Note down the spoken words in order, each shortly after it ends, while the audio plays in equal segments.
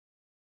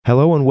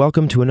Hello and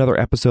welcome to another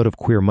episode of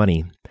Queer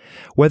Money.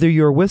 Whether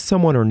you're with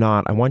someone or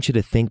not, I want you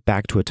to think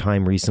back to a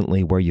time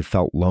recently where you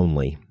felt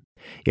lonely.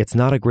 It's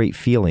not a great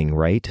feeling,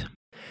 right?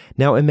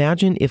 Now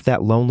imagine if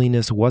that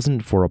loneliness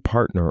wasn't for a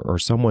partner or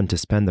someone to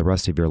spend the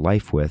rest of your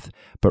life with,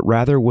 but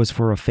rather was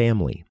for a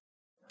family,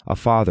 a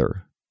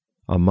father,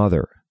 a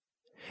mother.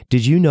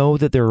 Did you know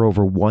that there are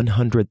over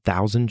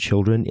 100,000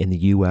 children in the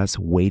U.S.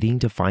 waiting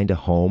to find a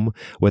home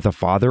with a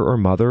father or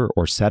mother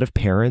or set of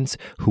parents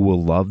who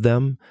will love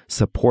them,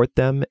 support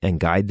them, and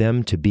guide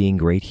them to being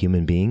great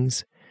human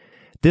beings?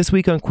 This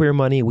week on Queer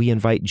Money, we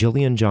invite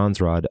Jillian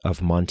Johnsrud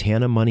of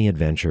Montana Money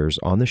Adventures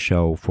on the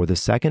show for the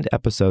second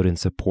episode in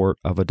support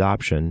of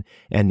adoption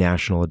and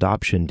National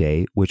Adoption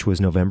Day, which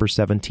was November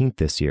 17th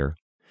this year.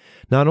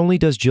 Not only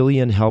does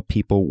Jillian help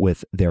people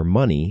with their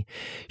money,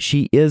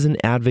 she is an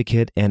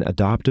advocate and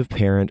adoptive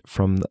parent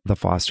from the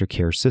foster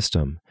care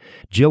system.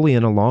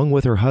 Jillian, along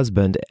with her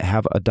husband,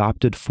 have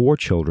adopted 4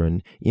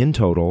 children in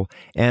total,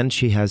 and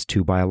she has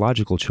 2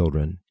 biological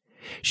children.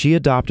 She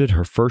adopted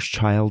her first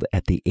child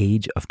at the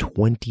age of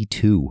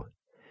 22.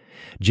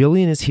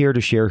 Jillian is here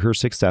to share her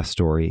success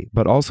story,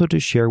 but also to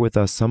share with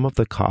us some of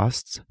the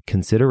costs,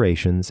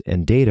 considerations,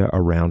 and data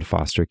around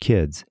foster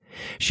kids.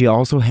 She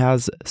also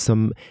has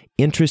some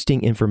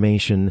interesting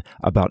information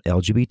about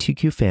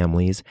LGBTQ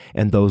families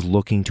and those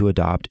looking to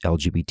adopt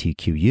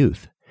LGBTQ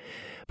youth.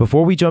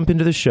 Before we jump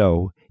into the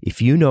show,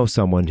 if you know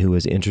someone who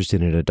is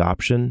interested in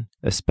adoption,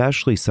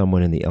 especially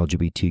someone in the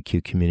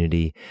LGBTQ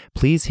community,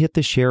 please hit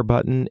the share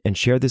button and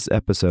share this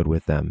episode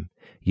with them.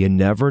 You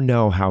never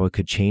know how it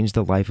could change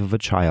the life of a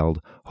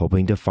child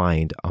hoping to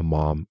find a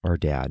mom or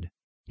dad.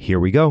 Here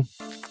we go.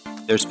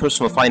 There's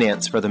personal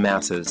finance for the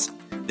masses.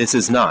 This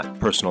is not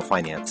personal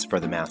finance for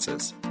the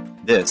masses.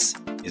 This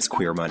is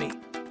Queer Money.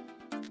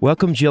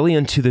 Welcome,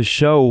 Jillian, to the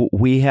show.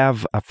 We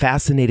have a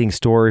fascinating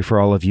story for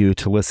all of you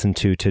to listen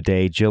to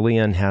today.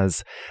 Jillian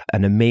has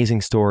an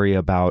amazing story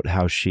about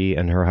how she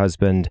and her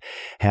husband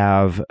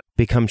have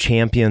become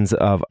champions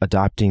of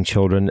adopting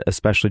children,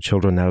 especially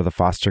children out of the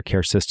foster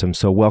care system.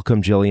 So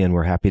welcome, Jillian.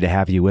 We're happy to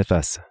have you with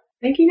us.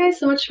 Thank you guys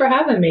so much for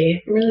having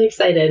me. I'm really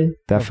excited.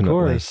 Definitely.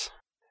 Of course.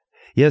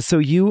 Yeah, so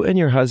you and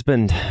your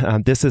husband,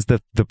 this is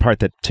the part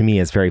that to me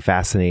is very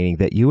fascinating,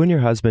 that you and your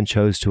husband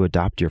chose to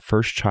adopt your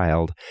first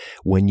child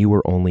when you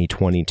were only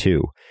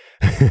 22.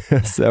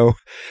 So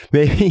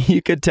maybe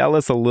you could tell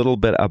us a little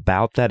bit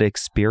about that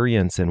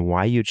experience and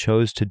why you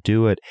chose to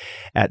do it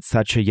at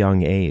such a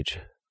young age.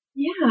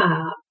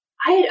 Yeah,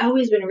 I had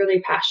always been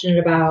really passionate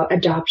about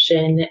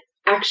adoption.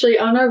 Actually,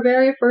 on our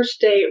very first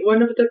date,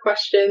 one of the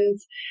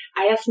questions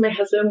I asked my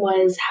husband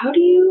was, how do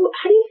you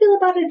feel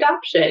about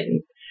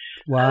adoption?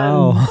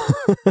 Wow.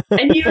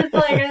 And he was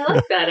like, I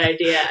like that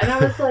idea. And I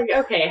was like,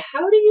 okay,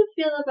 how do you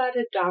feel about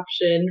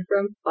adoption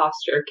from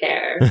foster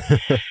care?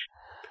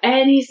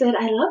 And he said,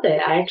 I love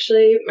it.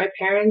 My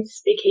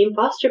parents became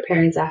foster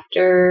parents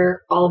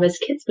after all of his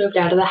kids moved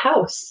out of the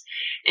house.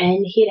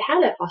 And he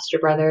had a foster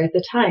brother at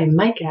the time,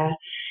 Micah.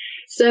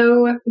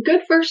 So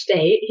good first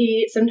date.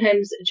 He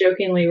sometimes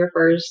jokingly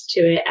refers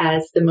to it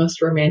as the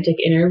most romantic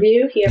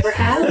interview he ever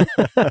had.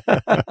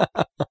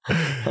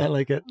 I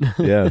like it.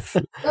 Yes.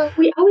 So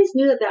we always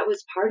knew that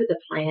was part of the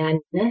plan.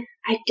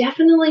 I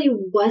definitely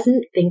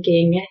wasn't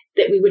thinking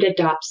that we would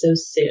adopt so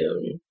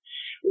soon.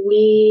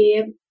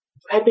 We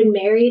had been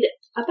married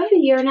about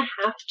 1.5 years,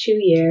 2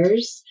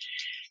 years.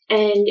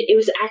 And it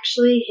was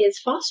actually his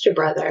foster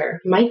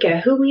brother,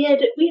 Micah, who we had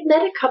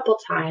met a couple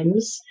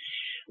times.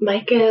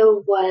 Micah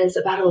was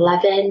about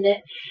 11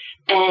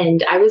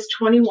 and I was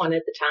 21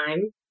 at the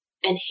time.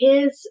 And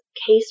his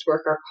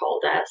caseworker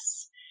called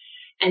us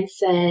and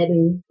said,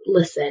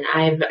 listen,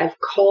 I've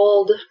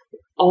called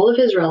all of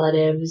his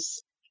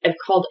relatives. I've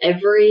called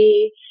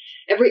every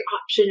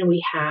option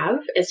we have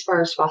as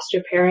far as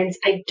foster parents.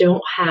 I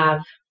don't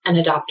have an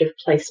adoptive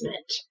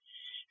placement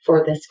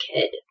for this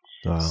kid.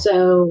 Wow.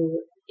 So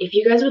if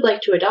you guys would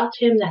like to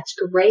adopt him, that's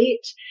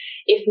great.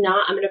 If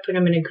not, I'm going to put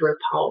him in a group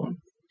home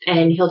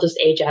and he'll just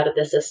age out of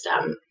the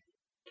system.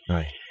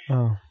 Right.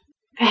 Oh.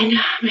 And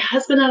my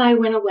husband and I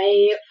went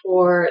away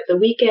for the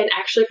weekend,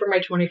 actually for my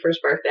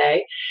 21st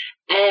birthday.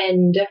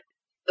 And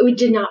we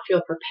did not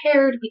feel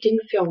prepared. We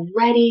didn't feel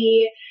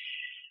ready.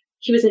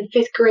 He was in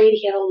 5th grade.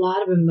 He had a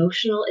lot of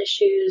emotional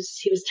issues.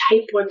 He was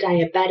type 1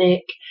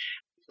 diabetic.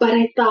 But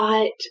I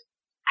thought,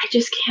 I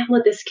just can't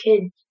let this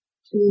kid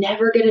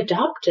never get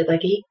adopted. I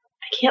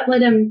can't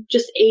let him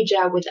just age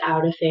out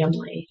without a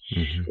family.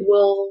 Mm-hmm.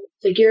 We'll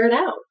figure it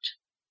out.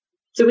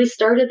 So we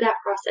started that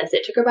process.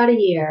 It took about 1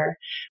 year.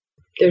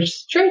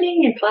 There's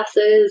training and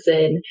classes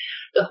and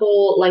the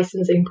whole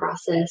licensing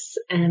process.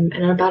 And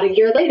about 1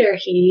 year later,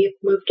 he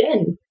moved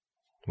in.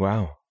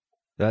 Wow.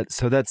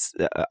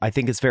 I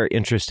think it's very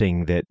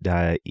interesting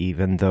that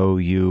even though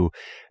you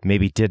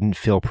maybe didn't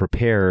feel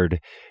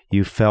prepared,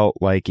 you felt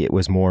like it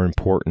was more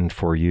important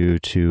for you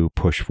to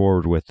push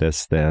forward with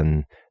this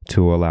than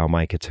to allow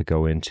Micah to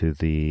go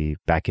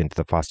back into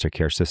the foster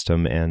care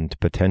system and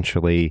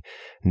potentially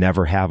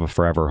never have a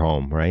forever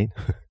home, right?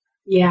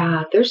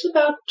 Yeah, there's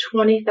about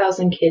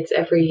 20,000 kids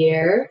every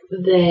year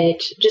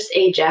that just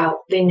age out.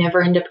 They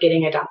never end up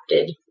getting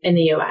adopted in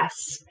the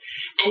US.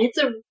 And it's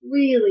a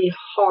really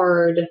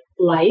hard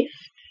life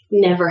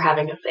never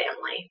having a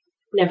family,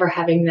 never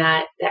having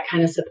that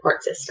kind of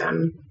support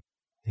system.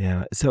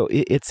 Yeah. So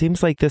it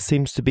seems like this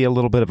seems to be a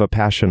little bit of a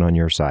passion on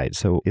your side.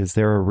 So is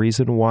there a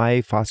reason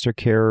why foster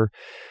care,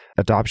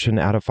 adoption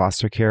out of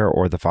foster care,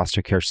 or the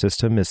foster care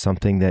system is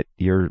something that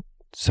you're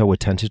so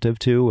attentive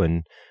to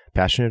and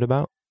passionate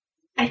about?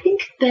 I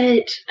think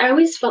that I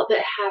always felt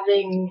that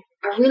having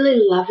a really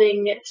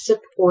loving,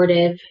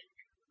 supportive,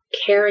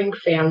 caring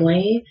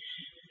family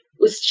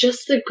was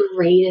just the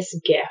greatest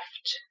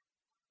gift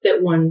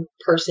that one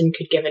person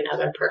could give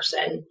another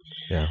person.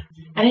 Yeah.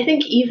 And I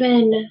think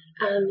even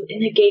in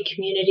the gay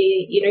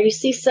community, you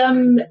see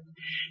some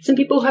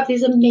people who have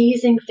these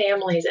amazing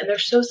families and they're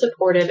so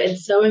supportive and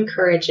so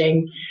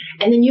encouraging.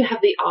 And then you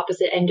have the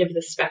opposite end of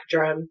the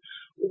spectrum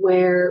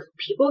where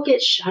people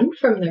get shunned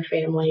from their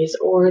families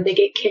or they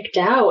get kicked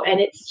out. And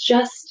it's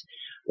just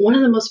one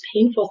of the most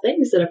painful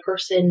things that a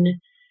person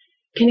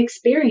can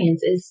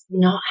experience is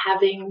not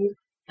having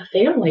a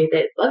family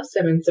that loves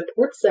them and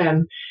supports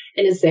them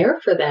and is there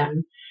for them.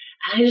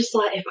 And I just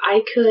thought if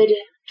I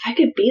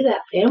could be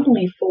that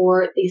family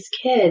for these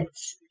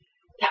kids,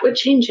 that would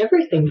change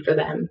everything for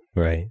them.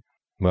 Right.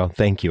 Well,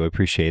 thank you. I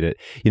appreciate it.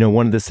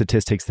 One of the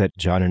statistics that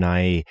John and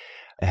I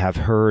have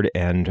heard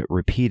and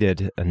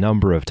repeated a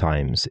number of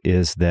times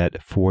is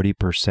that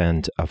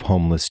 40% of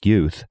homeless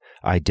youth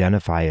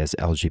identify as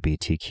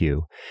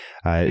LGBTQ.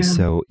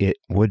 So it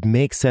would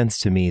make sense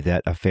to me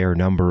that a fair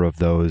number of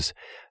those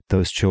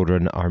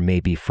children are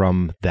maybe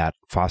from that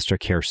foster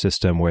care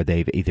system where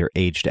they've either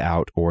aged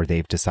out or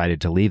they've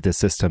decided to leave the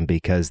system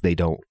because they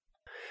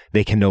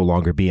can no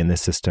longer be in the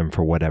system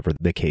for whatever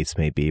the case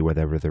may be,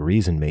 whatever the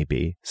reason may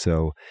be.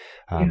 So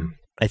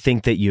I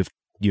think that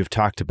you've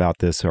talked about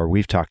this, or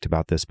we've talked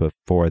about this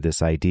before,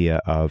 this idea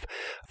of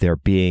there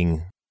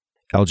being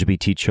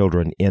LGBT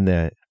children in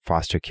the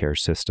foster care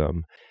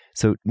system.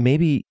 So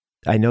maybe,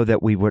 I know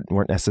that we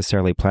weren't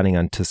necessarily planning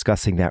on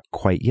discussing that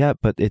quite yet,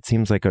 but it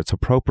seems like it's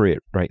appropriate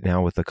right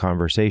now with the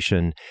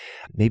conversation.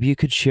 Maybe you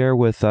could share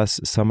with us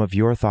some of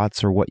your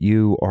thoughts or what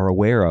you are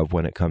aware of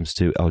when it comes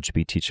to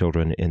LGBT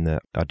children in the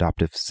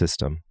adoptive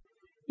system.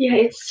 Yeah,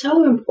 it's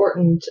so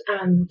important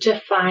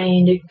to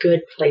find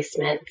good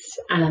placements.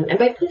 And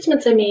by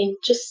placements, I mean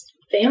just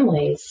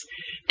families.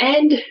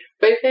 And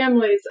by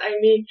families, I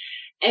mean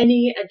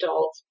any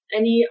adult,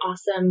 any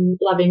awesome,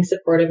 loving,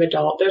 supportive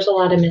adult. There's a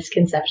lot of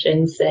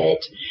misconceptions that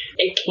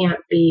it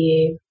can't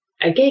be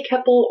a gay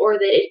couple or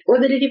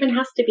that it even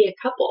has to be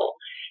a couple.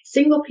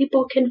 Single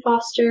people can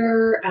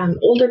foster,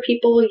 older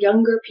people,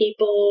 younger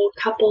people,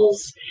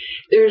 couples.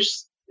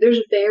 There's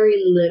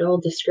very little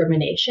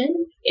discrimination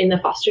in the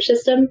foster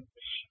system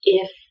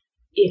if,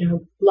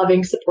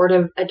 loving,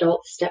 supportive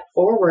adults step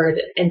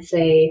forward and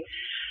say,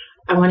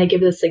 I want to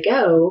give this a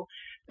go.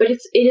 But it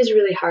is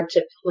really hard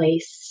to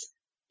place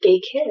gay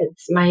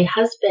kids. My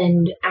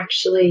husband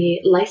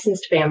actually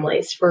licensed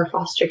families for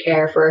foster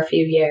care for a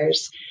few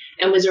years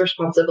and was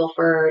responsible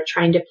for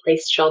trying to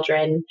place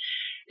children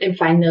and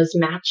find those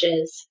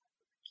matches.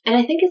 And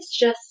I think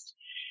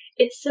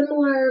it's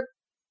similar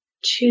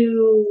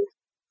to,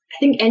 I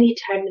think any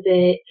time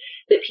that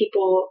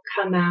people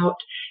come out,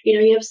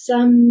 you have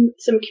some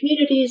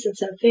communities and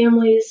some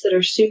families that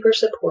are super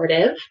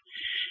supportive,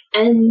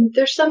 and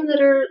there's some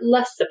that are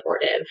less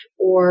supportive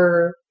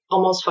or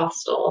almost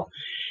hostile.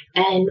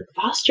 And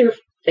foster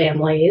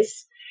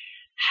families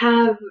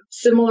have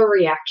similar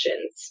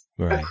reactions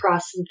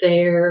across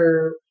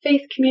their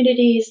faith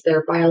communities,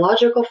 their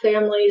biological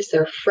families,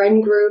 their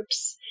friend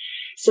groups.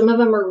 Some of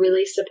them are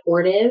really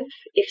supportive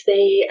if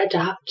they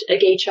adopt a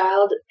gay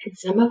child, and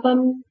some of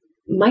them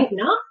might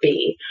not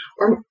be,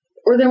 or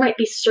there might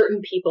be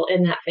certain people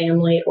in that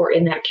family or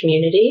in that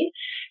community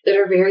that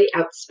are very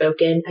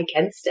outspoken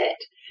against it.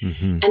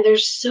 Mm-hmm. And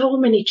there's so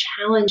many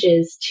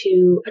challenges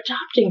to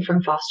adopting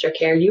from foster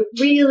care. You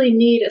really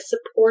need a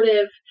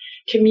supportive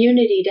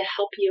community to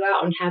help you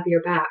out and have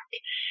your back.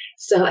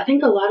 So I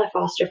think a lot of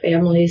foster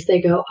families,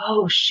 they go,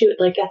 oh, shoot,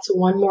 like that's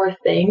one more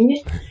thing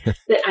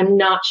that I'm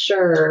not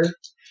sure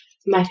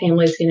my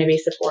family is going to be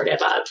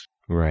supportive of.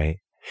 Right.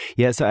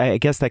 Yeah, so I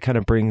guess that kind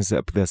of brings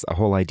up a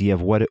whole idea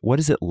of what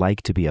is it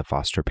like to be a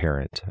foster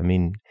parent? I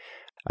mean,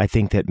 I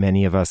think that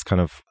many of us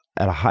kind of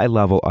at a high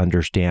level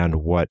understand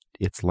what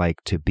it's like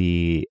to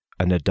be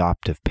an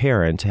adoptive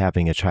parent,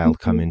 having a child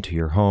come into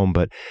your home,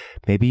 but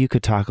maybe you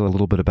could talk a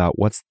little bit about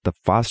what's the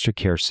foster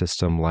care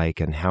system like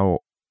and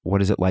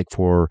what is it like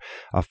for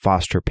a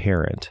foster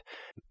parent?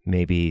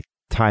 Maybe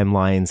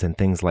timelines and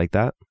things like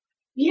that?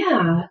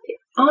 Yeah.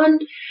 On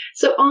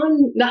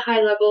the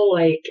high level,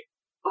 like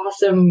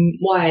awesome,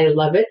 why I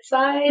love it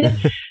side,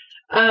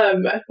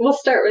 we'll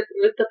start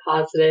with the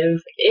positive.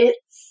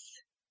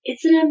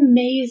 It's an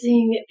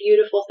amazing,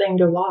 beautiful thing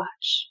to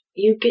watch.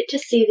 You get to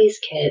see these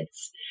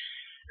kids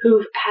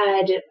who've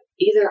had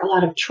either a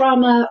lot of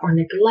trauma or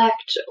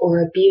neglect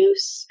or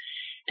abuse,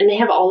 and they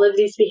have all of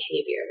these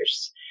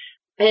behaviors.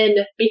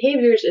 And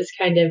behaviors is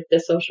kind of the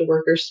social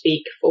worker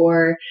speak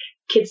for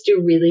kids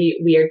do really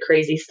weird,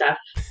 crazy stuff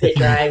that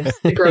drives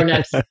the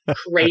grown-ups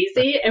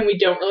crazy, and we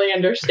don't really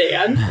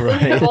understand. So we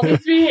have all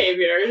these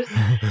behaviors.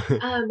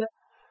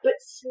 But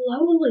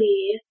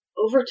slowly,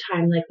 over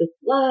time, like with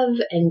love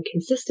and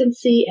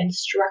consistency and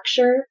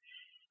structure,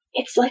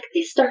 it's like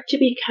they start to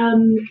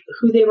become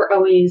who they were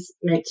always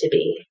meant to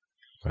be.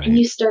 Right. And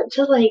you start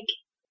to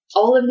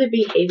all of the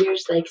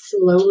behaviors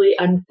slowly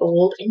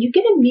unfold, and you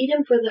get to meet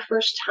them for the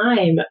first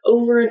time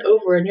over and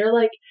over, and you're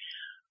like,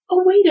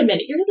 oh, wait a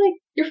minute,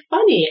 you're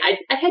funny.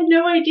 I had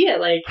no idea.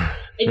 I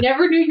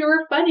never knew you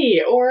were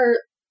funny, or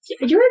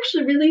you're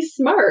actually really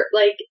smart.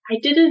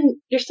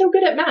 You're so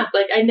good at math.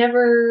 I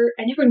never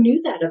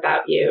knew that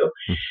about you.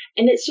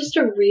 And it's just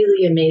a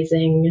really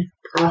amazing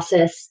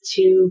process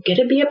to get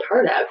to be a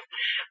part of.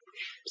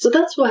 So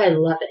that's why I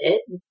love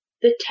it.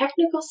 The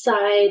technical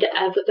side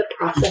of what the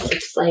process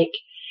looks like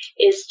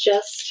is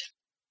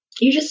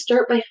you just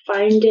start by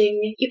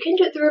finding, you can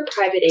do it through a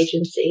private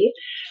agency,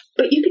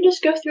 but you can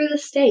just go through the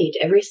state.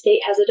 Every state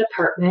has a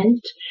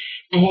department,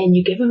 and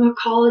you give them a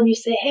call and you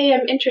say, hey,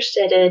 I'm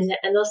interested in,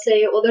 and they'll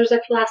say, well, there's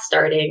a class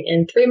starting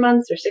in 3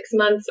 months or 6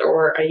 months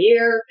or a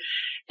year,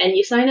 and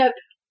you sign up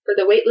for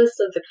the wait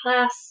list of the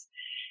class,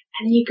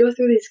 and you go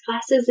through these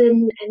classes,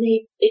 and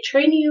they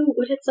train you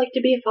what it's like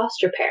to be a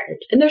foster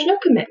parent. And there's no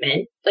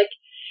commitment.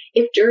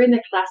 If during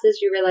the classes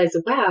you realize,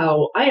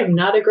 wow, I am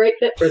not a great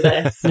fit for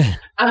this,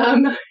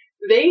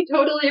 they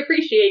totally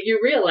appreciate you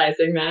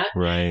realizing that.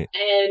 Right.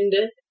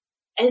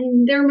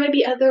 And there might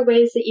be other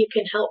ways that you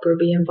can help or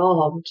be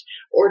involved,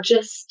 or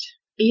just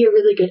be a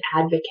really good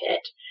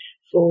advocate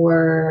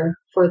for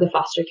the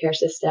foster care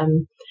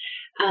system.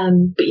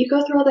 But you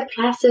go through all the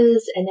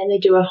classes, and then they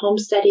do a home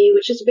study,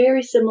 which is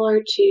very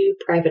similar to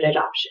private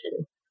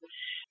adoption.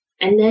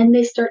 And then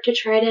they start to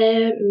try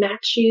to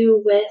match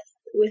you with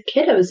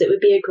kiddos that would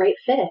be a great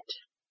fit.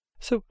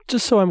 So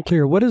just so I'm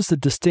clear, what is the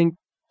distinct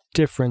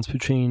difference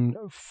between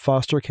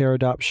foster care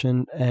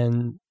adoption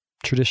and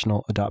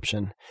traditional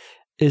adoption?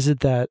 Is it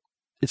that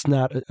it's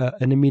not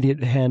an immediate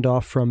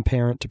handoff from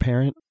parent to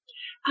parent?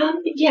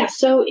 Yeah.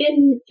 So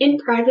in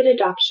private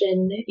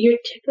adoption, you're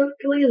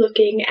typically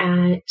looking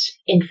at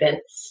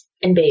infants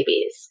and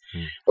babies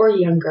or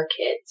younger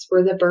kids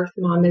where the birth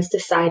mom has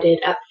decided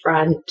up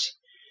front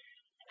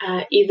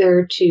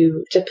either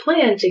to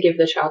plan to give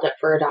the child up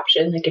for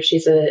adoption, like if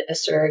she's a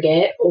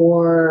surrogate,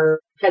 or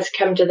has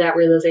come to that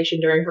realization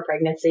during her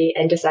pregnancy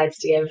and decides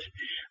to give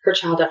her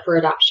child up for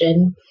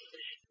adoption.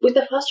 With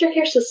the foster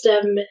care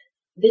system,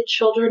 the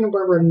children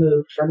were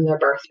removed from their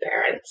birth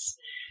parents,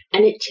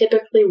 and it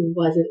typically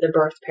wasn't the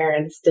birth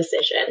parents'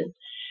 decision.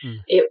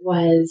 It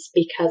was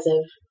because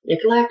of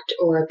neglect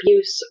or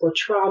abuse or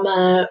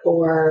trauma,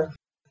 or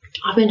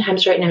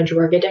oftentimes right now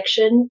drug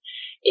addiction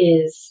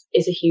is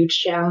a huge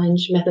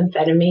challenge.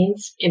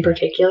 Methamphetamines in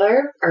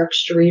particular are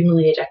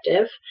extremely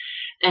addictive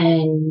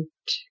and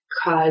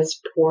cause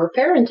poor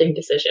parenting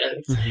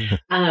decisions.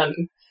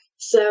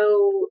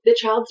 So the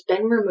child's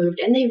been removed,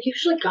 and they've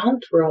usually gone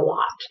through a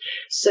lot.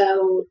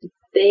 So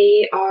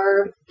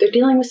they're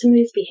dealing with some of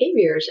these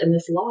behaviors and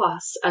this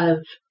loss of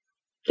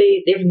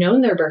they've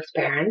known their birth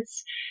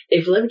parents,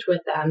 they've lived with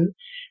them,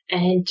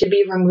 and to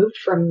be removed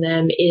from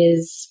them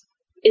is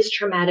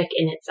traumatic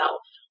in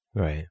itself.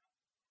 Right.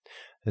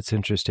 That's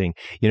interesting.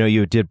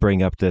 You did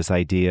bring up this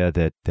idea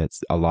that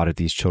a lot of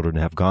these children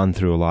have gone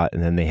through a lot,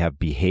 and then they have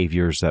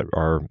behaviors that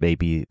are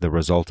maybe the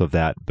result of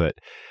that. But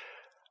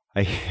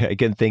I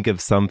can think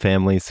of some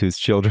families whose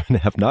children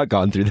have not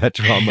gone through that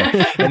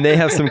trauma, and they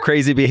have some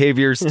crazy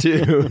behaviors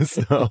too.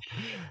 So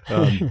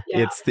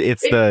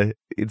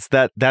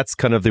that's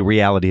kind of the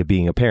reality of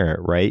being a parent,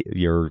 right?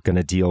 You're going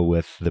to deal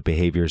with the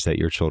behaviors that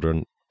your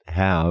children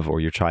have or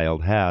your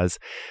child has,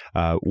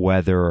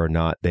 whether or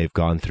not they've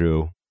gone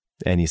through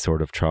any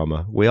sort of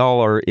trauma. We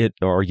all are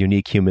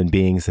unique human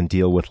beings and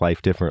deal with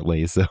life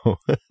differently. So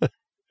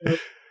I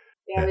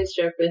always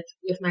joke with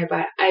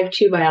I have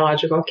 2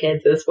 biological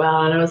kids as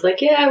well, and I was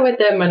like, yeah, with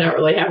them I don't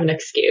really have an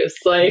excuse.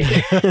 That's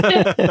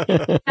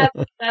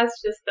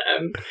just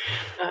them.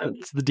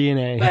 It's the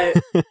DNA.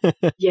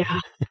 But yeah.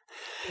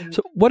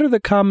 So what are the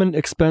common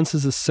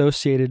expenses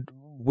associated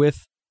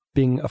with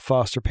being a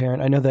foster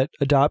parent? I know that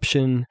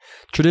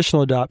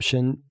traditional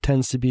adoption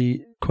tends to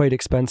be quite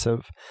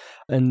expensive.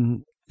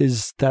 And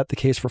is that the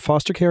case for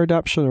foster care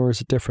adoption, or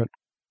is it different?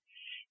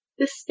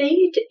 The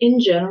state in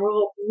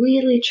general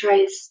really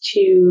tries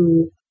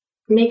to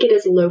make it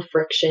as low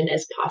friction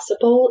as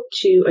possible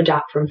to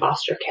adopt from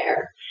foster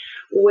care,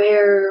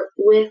 where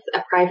with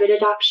a private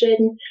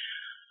adoption,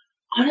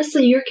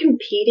 honestly, you're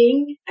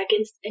competing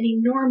against an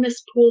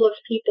enormous pool of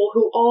people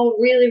who all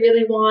really,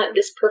 really want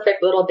this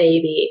perfect little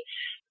baby.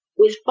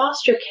 With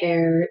foster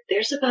care,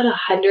 there's about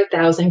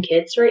 100,000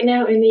 kids right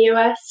now in the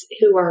U.S.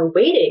 who are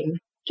waiting,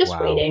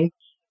 waiting.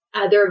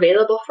 They're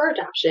available for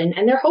adoption,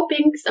 and they're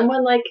hoping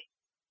someone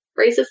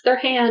raises their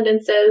hand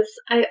and says,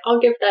 I'll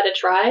give that a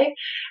try.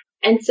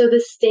 And so the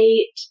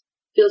state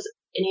feels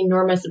an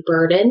enormous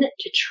burden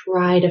to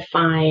try to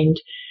find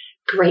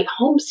great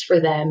homes for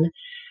them.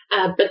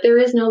 But there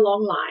is no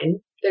long line.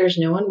 There's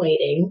no one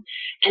waiting.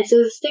 And so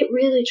the state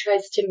really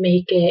tries to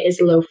make it as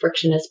low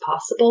friction as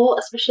possible,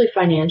 especially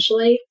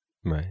financially.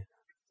 Right.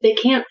 They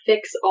can't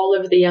fix all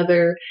of the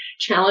other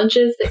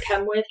challenges that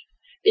come with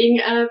being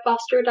a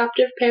foster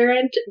adoptive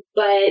parent,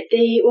 but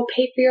they will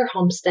pay for your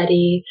home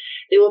study.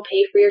 They will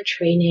pay for your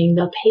training.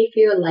 They'll pay for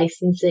your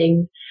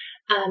licensing.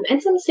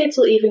 And some states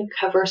will even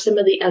cover some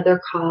of the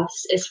other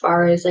costs as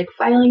far as like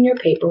filing your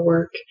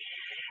paperwork.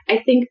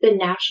 I think the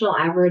national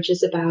average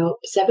is about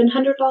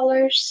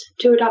 $700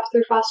 to adopt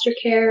through foster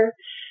care.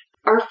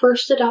 Our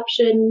first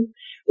adoption,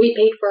 we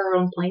paid for our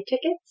own plane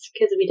tickets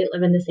because we didn't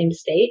live in the same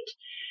state.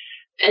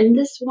 And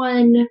this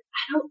one,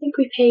 I don't think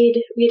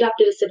we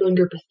adopted a sibling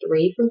group of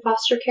 3 from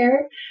foster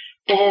care.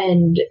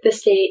 And the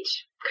state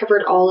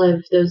covered all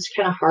of those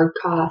kind of hard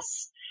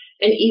costs.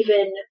 And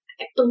even,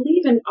 I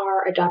believe in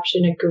our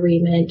adoption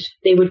agreement,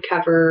 they would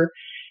cover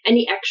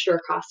any extra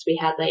costs we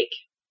had, like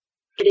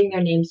getting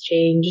their names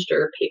changed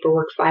or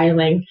paperwork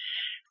filing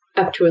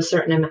up to a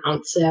certain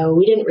amount. So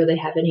we didn't really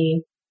have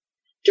any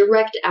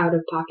direct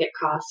out-of-pocket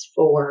costs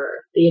for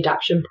the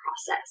adoption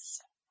process.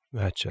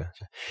 Gotcha.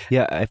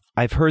 Yeah,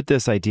 I've heard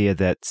this idea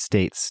that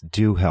states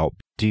do help.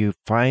 Do you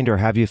find, or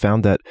have you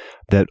found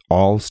that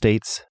all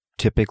states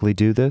typically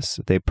do this?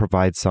 They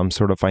provide some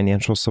sort of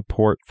financial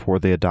support for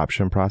the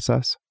adoption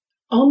process?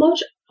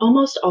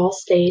 Almost all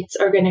states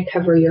are going to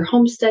cover your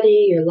home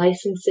study, your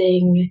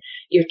licensing,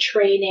 your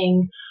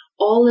training,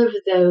 all of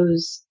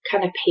those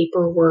kind of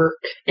paperwork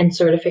and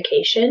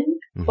certification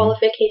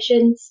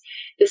qualifications.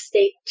 The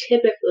state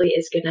typically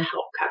is going to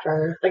help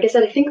cover. Like I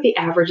said, I think the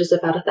average is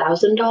about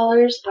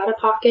 $1,000 out of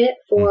pocket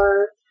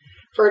for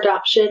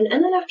adoption.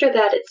 And then after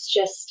that,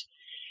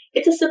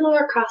 it's a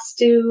similar cost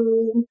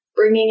to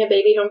bringing a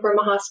baby home from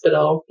a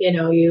hospital. You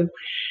know, you're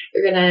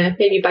going to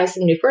maybe buy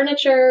some new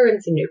furniture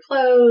and some new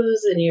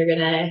clothes, and you're going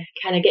to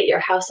kind of get your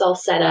house all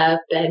set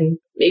up and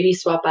maybe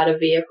swap out a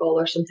vehicle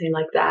or something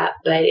like that.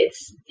 But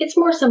it's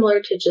more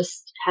similar to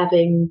just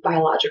having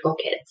biological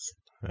kids.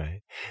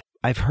 Right.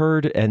 I've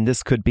heard, and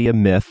this could be a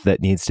myth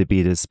that needs to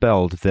be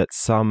dispelled, that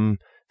some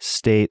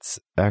states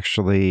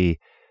actually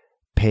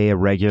pay a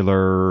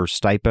regular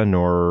stipend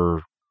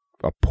or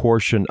a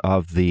portion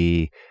of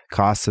the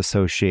costs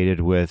associated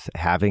with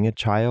having a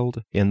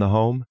child in the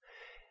home.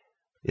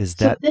 Is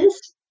that...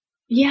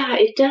 Yeah,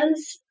 it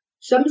does.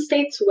 Some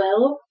states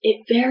will.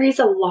 It varies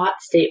a lot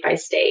state by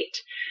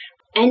state.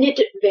 And it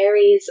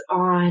varies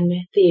on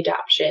the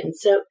adoption.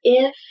 So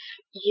if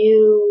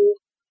you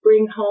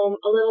bring home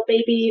a little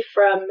baby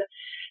from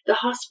the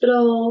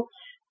hospital,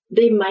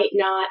 they might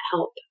not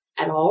help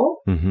at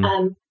all.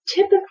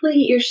 Typically,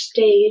 your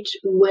state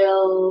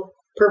will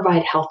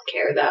provide health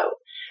care, though,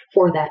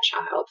 for that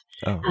child.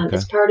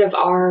 As part of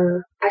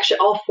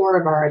all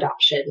 4 of our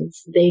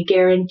adoptions, they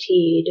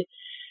guaranteed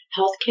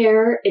health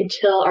care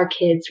until our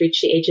kids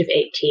reach the age of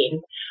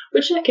 18,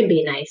 which that can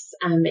be nice.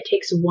 It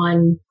takes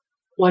one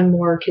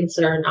more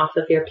concern off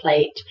of your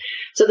plate.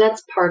 So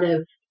it's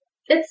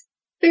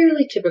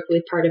fairly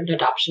typically part of an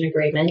adoption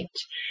agreement.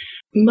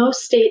 Most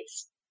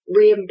states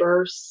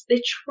reimburse.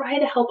 They try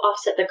to help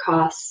offset the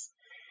costs.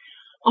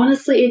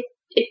 Honestly,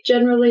 it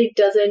generally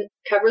doesn't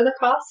cover the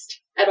cost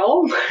at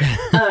all.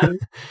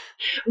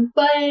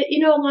 But,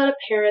 a lot of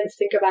parents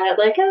think about it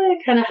like,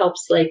 it kind of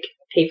helps like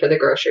pay for the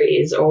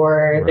groceries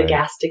or the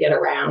gas to get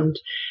around.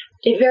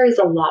 It varies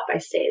a lot by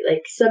state.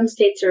 Like some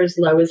states are as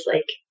low as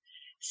like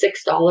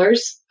 $6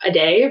 a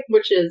day,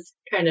 which is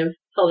kind of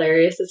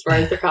hilarious as far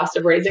as the cost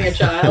of raising a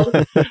child.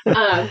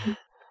 But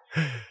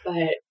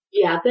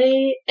yeah,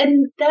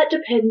 that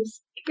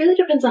depends. It really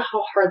depends on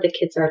how hard the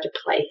kids are to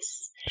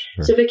place.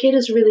 Sure. So if a kid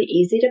is really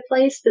easy to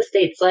place, the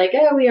state's like,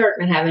 we aren't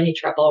going to have any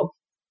trouble.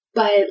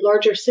 But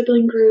larger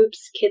sibling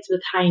groups, kids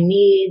with high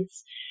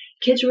needs,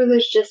 kids where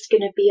there's just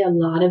going to be a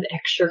lot of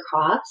extra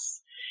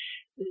costs,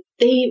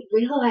 they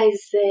realize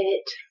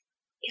that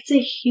it's a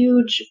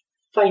huge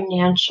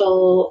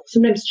financial,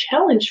 sometimes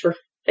challenge for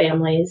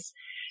families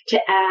to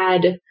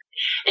add an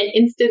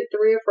instant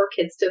 3 or 4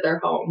 kids to their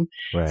home.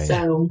 Right.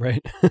 So,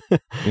 right.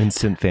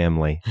 Instant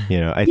family.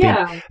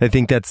 I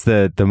think that's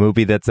the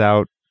movie that's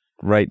out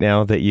right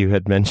now that you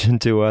had mentioned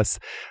to us,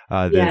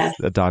 this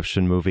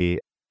adoption movie.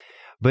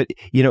 But,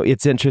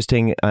 it's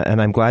interesting, and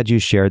I'm glad you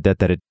shared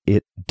that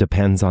it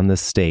depends on the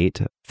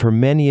state. For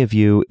many of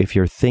you, if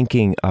you're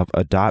thinking of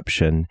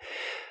adoption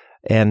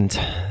and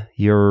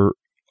you're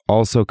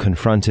also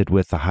confronted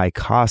with the high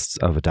costs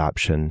of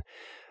adoption,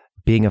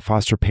 being a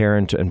foster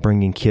parent and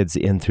bringing kids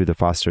in through the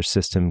foster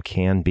system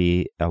can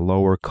be a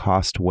lower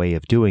cost way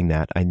of doing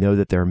that. I know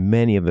that there are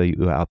many of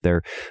you out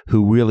there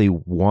who really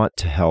want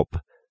to help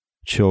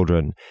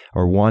children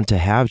or want to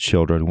have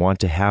children, want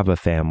to have a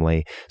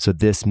family. So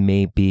this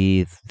may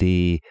be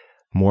the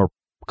more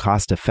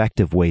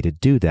cost-effective way to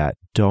do that.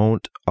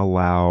 Don't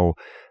allow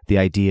the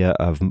idea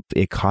of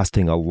it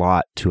costing a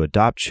lot to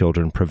adopt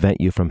children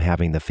prevent you from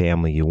having the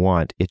family you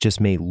want. It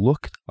just may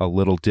look a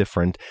little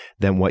different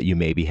than what you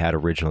maybe had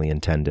originally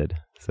intended.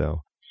 So,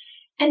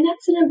 And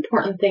that's an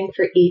important thing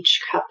for each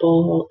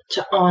couple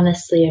to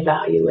honestly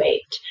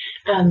evaluate.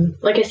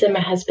 Like I said, my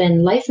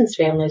husband licensed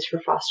families for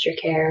foster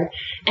care.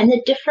 And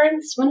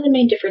one of the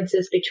main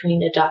differences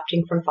between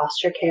adopting from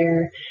foster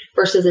care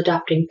versus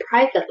adopting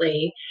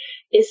privately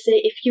is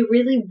that if you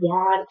really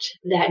want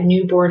that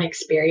newborn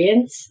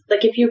experience,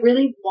 like if you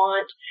really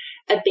want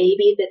a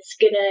baby that's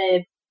going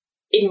to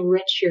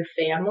enrich your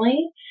family,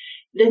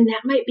 then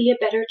that might be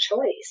a better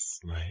choice.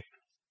 Right.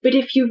 But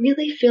if you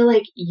really feel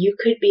like you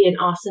could be an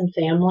awesome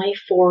family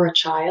for a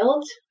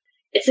child,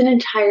 it's an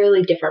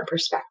entirely different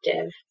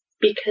perspective.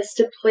 Because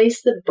to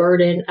place the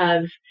burden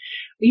of,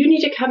 you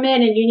need to come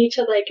in and you need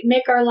to like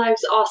make our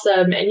lives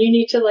awesome and you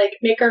need to like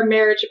make our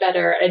marriage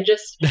better and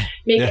just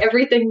make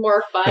everything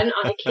more fun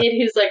on a kid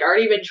who's like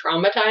already been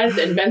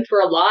traumatized and been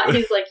through a lot.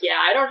 He's like, yeah,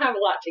 I don't have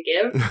a lot to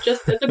give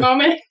just at the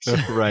moment.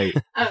 Right.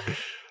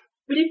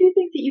 But if you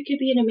think that you could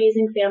be an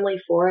amazing family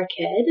for a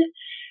kid,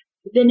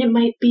 then it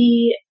might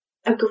be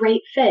a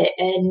great fit.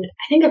 And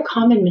I think a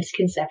common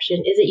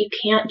misconception is that you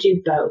can't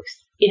do both.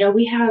 You know,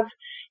 we have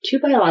 2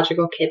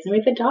 biological kids and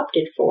we've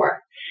adopted 4.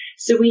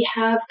 So we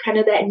have kind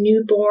of that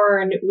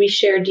newborn, we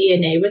share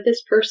DNA with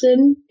this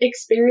person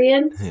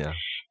experience. Yeah.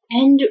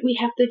 And we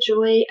have the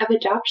joy of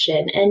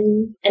adoption,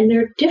 and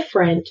they're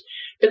different,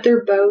 but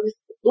they're both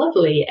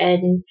lovely.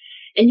 And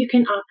you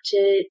can opt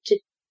to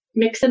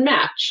mix and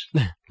match.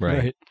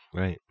 Right.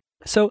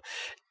 So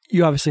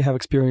you obviously have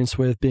experience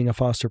with being a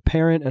foster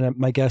parent, and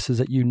my guess is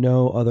that you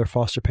know other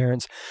foster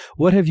parents.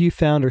 What have you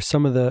found are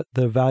some of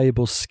the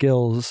valuable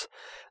skills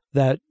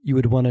that you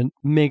would want to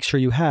make sure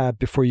you have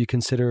before you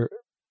consider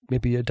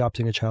maybe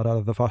adopting a child out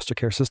of the foster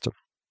care system?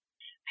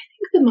 I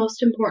think the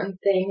most important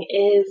thing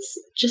is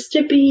just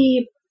to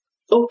be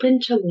open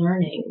to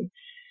learning.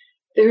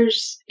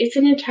 It's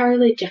an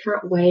entirely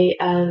different way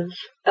of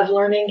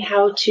learning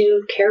how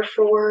to care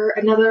for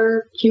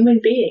another human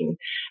being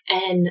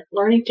and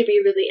learning to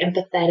be really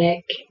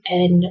empathetic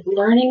and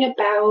learning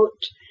about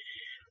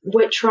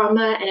what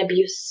trauma and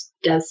abuse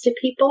does to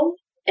people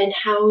and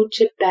how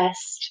to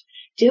best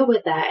deal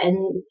with that.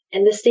 And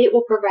the state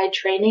will provide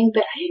training,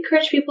 but I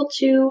encourage people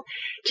to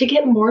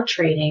get more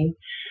training.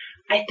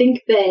 I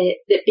think that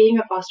being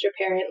a foster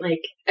parent,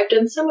 like I've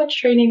done so much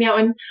training now,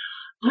 and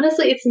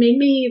honestly, it's made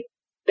me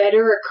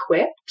better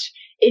equipped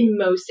in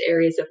most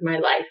areas of my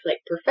life, like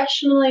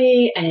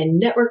professionally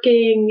and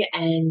networking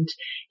and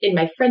in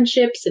my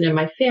friendships and in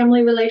my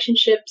family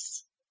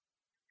relationships.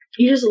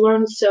 You just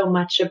learn so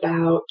much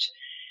about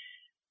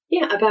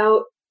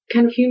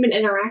kind of human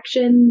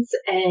interactions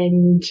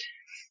and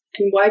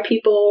why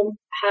people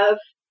have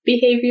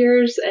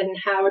behaviors and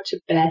how to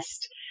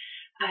best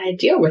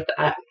deal with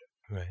that.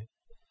 Right.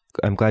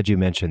 I'm glad you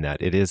mentioned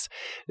that. It is,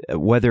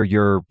 whether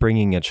you're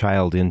bringing a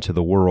child into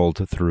the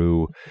world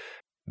through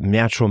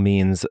natural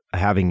means,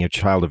 having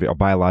a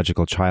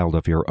biological child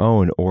of your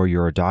own, or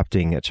you're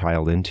adopting a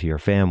child into your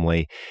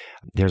family,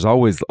 there's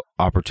always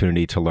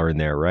opportunity to learn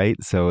there, right?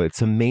 So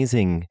it's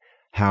amazing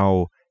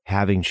how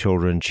having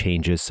children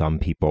changes some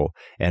people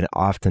and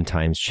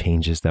oftentimes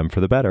changes them for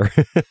the better.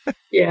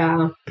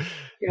 Yeah.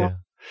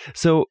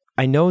 So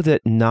I know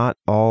that not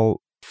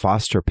all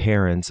foster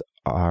parents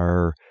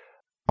are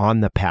on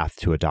the path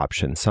to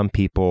adoption. Some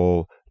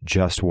people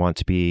just want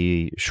to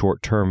be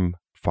short-term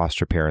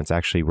foster parents. I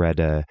actually read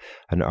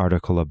an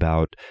article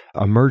about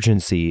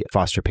emergency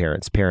foster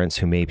parents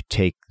who may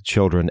take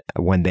children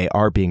when they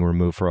are being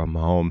removed from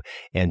home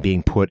and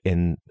being put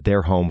in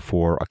their home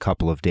for a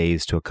couple of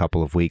days to a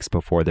couple of weeks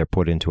before they're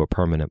put into a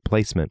permanent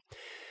placement.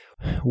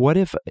 What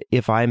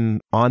if I'm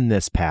on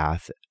this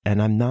path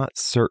and I'm not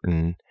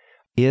certain,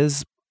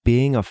 is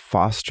being a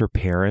foster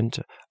parent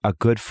a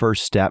good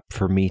first step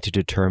for me to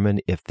determine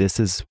if this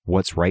is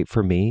what's right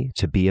for me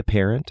to be a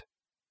parent?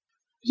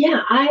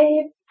 Yeah,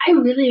 I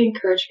really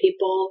encourage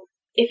people,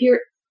 if you're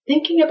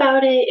thinking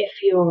about it, if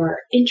you're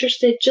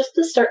interested, just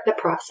to start the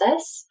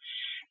process,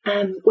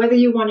 whether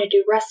you want to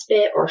do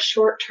respite or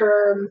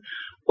short-term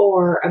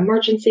or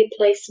emergency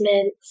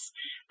placements,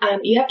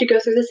 you have to go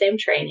through the same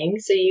training.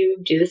 So you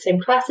do the same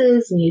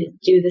classes and you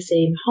do the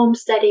same home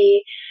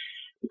study.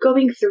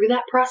 Going through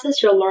that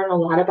process, you'll learn a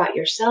lot about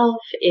yourself.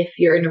 If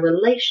you're in a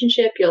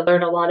relationship, you'll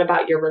learn a lot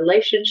about your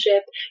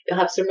relationship. You'll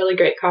have some really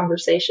great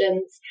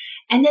conversations.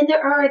 And then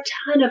there are a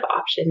ton of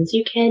options.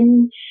 You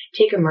can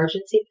take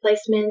emergency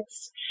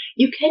placements.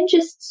 You can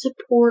just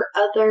support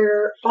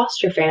other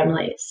foster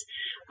families.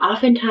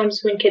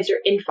 Oftentimes when kids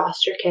are in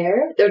foster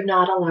care, they're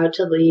not allowed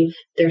to leave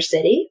their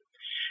city.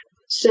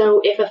 So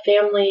if a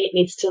family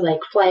needs to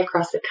fly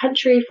across the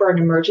country for an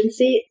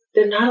emergency,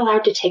 they're not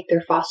allowed to take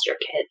their foster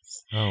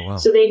kids. Oh, wow.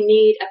 So they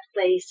need a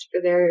place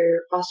for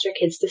their foster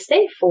kids to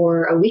stay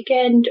for a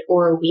weekend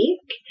or a week.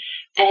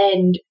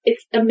 And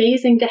it's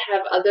amazing to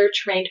have other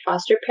trained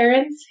foster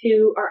parents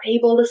who are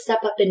able to step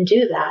up and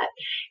do that.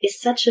 It's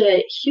such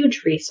a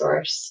huge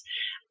resource.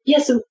 Yeah,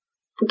 so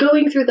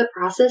going through the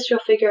process, you'll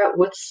figure out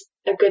what's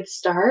a good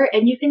start.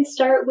 And you can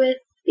start with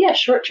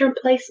short-term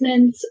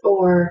placements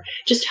or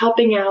just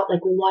helping out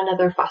one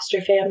other foster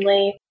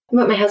family.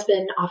 What my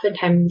husband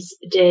oftentimes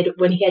did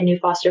when he had new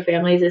foster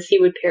families is he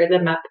would pair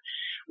them up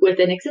with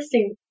an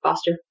existing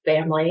foster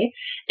family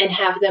and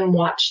have them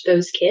watch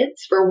those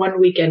kids for 1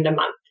 weekend a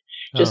month.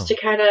 Just to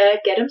kind of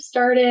get them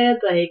started,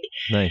 like,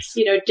 nice.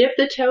 Dip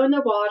the toe in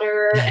the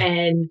water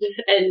and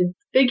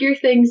figure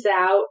things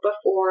out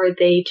before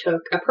they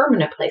took a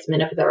permanent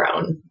placement of their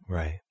own.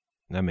 Right.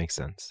 That makes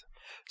sense.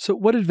 So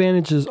what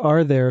advantages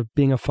are there of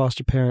being a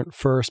foster parent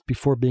first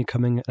before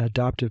becoming an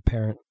adoptive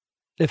parent,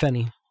 if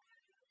any?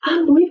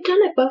 We've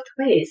done it both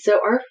ways. So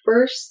our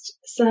first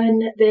son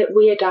that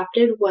we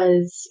adopted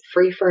was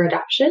free for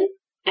adoption.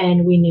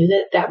 And we knew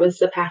that that was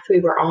the path we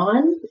were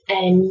on.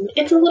 And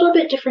it's a little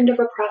bit different of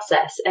a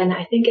process. And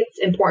I think it's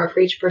important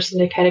for each person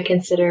to kind of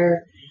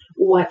consider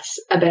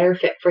what's a better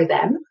fit for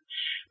them.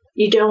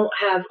 You don't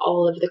have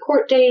all of the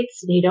court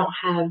dates, and you don't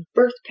have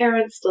birth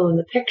parents still in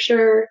the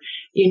picture.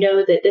 You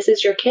know that this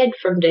is your kid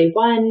from day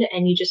one,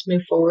 and you just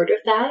move forward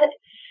with that.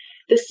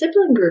 The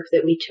sibling group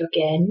that we took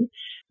in,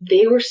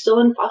 they were still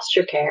in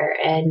foster care,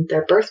 and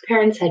their birth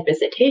parents had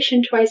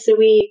visitation twice a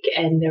week,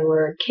 and there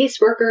were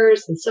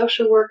caseworkers and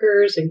social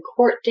workers and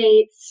court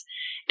dates,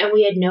 and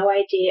we had no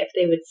idea if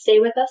they would stay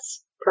with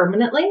us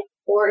permanently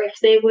or if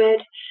they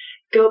would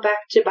go back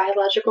to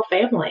biological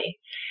family.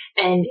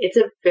 And it's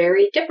a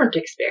very different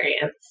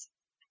experience.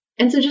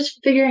 And so just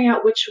figuring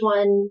out which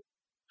one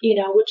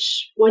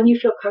you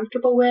feel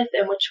comfortable with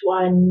and which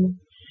one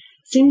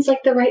seems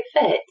like the right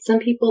fit. Some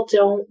people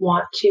don't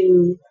want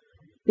to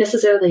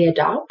necessarily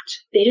adopt.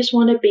 They just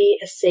want to be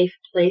a safe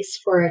place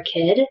for a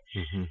kid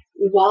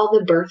while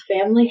the birth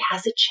family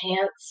has a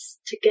chance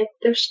to get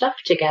their stuff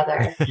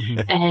together.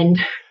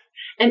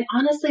 And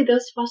honestly,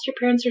 those foster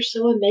parents are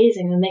so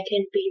amazing, and they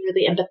can be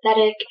really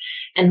empathetic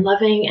and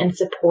loving and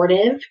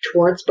supportive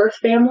towards birth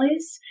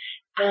families,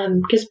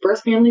 because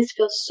birth families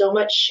feel so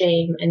much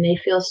shame and they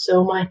feel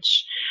so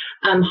much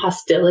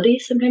hostility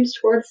sometimes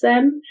towards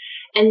them.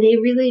 And they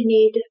really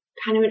need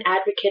kind of an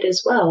advocate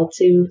as well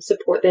to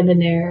support them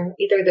in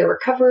either their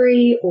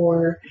recovery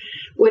or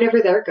whatever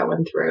they're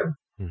going through.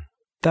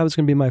 That was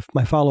going to be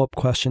my follow-up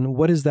question.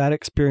 What is that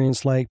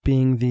experience like,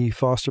 being the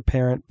foster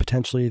parent,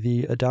 potentially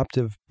the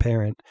adoptive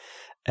parent,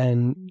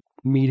 and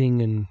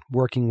meeting and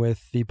working with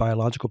the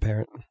biological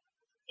parent?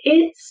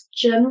 It's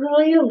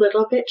generally a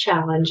little bit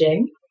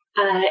challenging,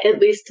 at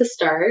least to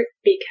start,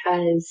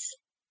 because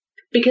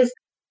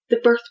the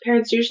birth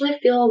parents usually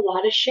feel a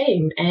lot of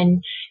shame,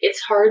 and it's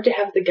hard to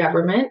have the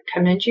government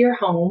come into your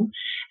home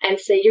and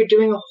say you're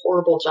doing a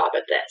horrible job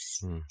at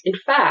this. In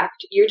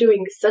fact, you're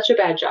doing such a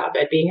bad job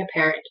at being a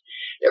parent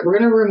that we're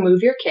going to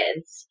remove your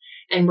kids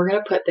and we're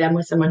going to put them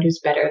with someone who's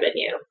better than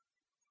you.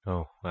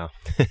 Oh, wow.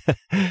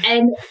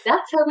 And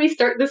that's how we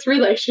start this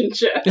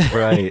relationship.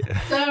 Right.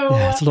 So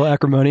it's a little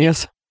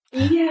acrimonious.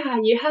 Yeah,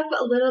 you have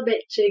a little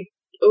bit to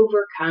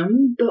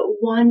overcome, but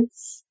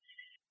once,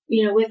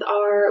 with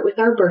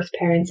our birth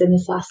parents in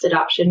this last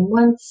adoption,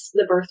 once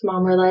the birth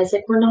mom realized,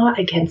 like, we're not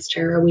against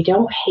her, we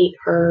don't hate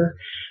her,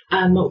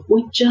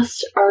 we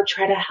just are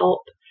trying to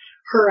help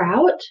her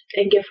out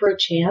and give her a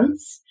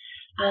chance,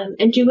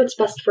 and do what's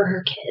best for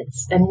her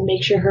kids and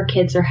make sure her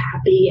kids are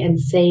happy and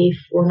safe.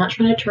 We're not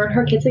trying to turn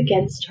her kids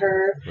against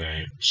her.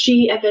 Right.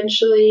 She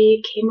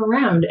eventually came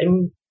around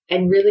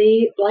and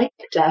really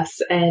liked us,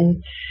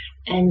 and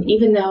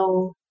even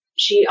though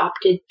she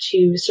opted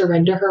to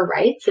surrender her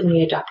rights and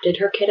we adopted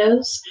her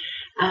kiddos,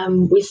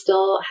 we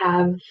still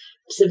have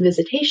some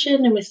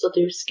visitation and we still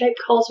do Skype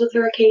calls with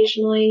her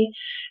occasionally,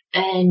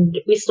 and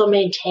we still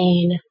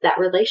maintain that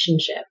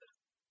relationship.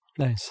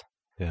 Nice.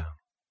 Yeah.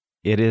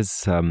 It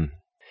is,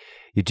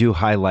 you do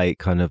highlight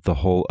kind of the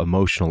whole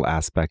emotional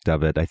aspect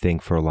of it. I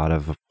think for a lot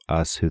of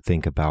us who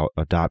think about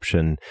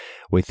adoption,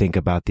 we think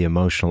about the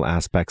emotional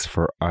aspects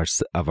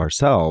of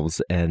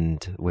ourselves,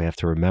 and we have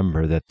to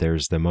remember that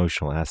there's the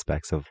emotional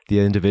aspects of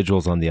the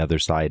individuals on the other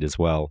side as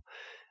well.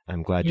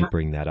 I'm glad you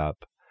bring that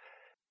up.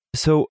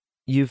 So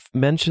you've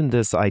mentioned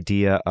this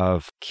idea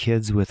of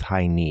kids with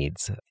high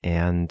needs,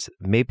 and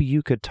maybe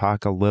you could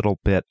talk a little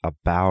bit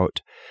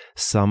about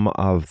some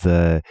of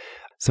the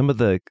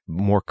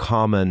more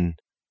common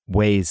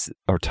ways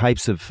or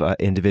types of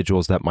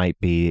individuals that might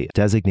be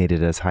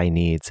designated as high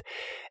needs,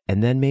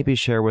 and then maybe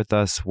share with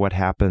us what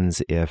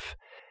happens if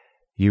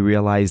you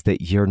realize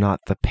that you're not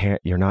the parent,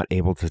 you're not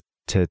able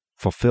to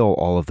fulfill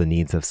all of the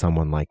needs of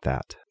someone like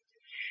that.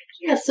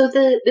 Yeah, so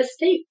the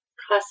state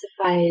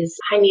classifies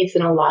high needs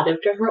in a lot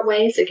of different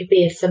ways. It could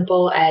be as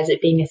simple as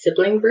it being a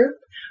sibling group,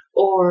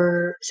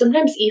 or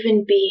sometimes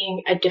even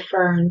being a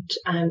different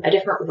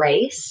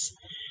race.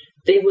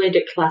 They would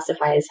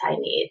classify as high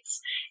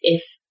needs.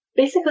 If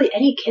basically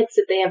any kids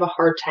that they have a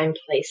hard time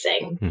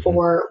placing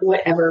for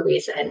whatever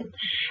reason.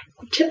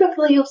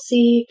 Typically, you'll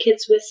see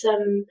kids with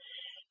some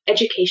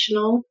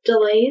educational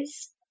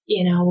delays,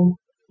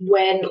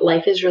 when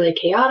life is really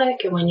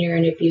chaotic and when you're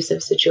in an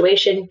abusive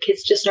situation,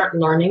 kids just aren't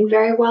learning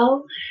very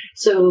well.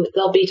 So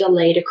they'll be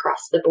delayed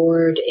across the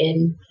board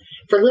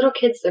for little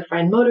kids, their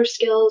fine motor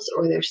skills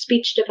or their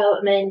speech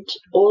development.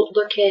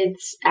 Older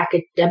kids,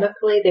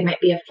 academically, they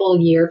might be a full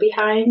year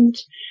behind.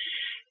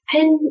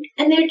 And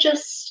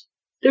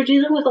they're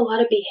dealing with a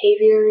lot of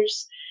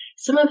behaviors,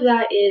 some of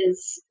that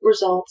is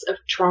results of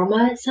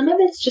trauma. Some of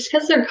it's just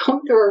because they're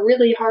going through a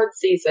really hard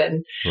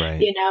season.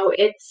 Right. You know,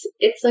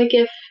 it's like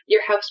if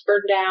your house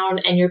burned down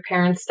and your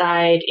parents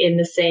died in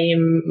the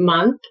same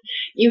month,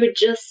 you're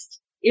just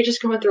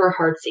going through a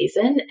hard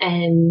season,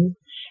 and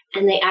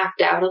they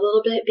act out a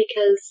little bit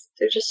because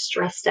they're just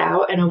stressed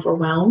out and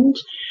overwhelmed,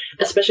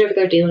 especially if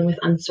they're dealing with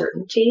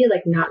uncertainty,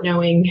 like not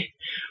knowing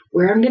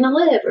where I'm going to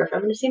live or if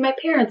I'm going to see my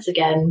parents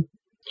again.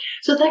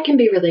 So that can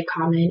be really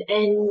common.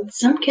 And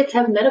some kids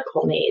have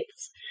medical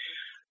needs.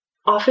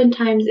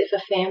 Oftentimes, if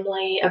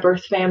a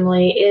birth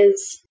family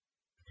is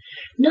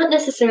not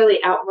necessarily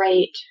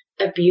outright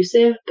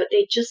abusive, but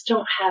they just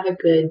don't have a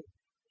good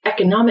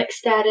economic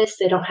status,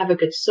 they don't have a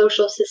good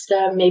social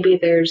system, maybe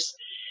there's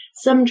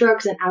some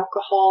drugs and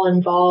alcohol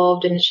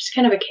involved, and it's just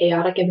kind of a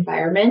chaotic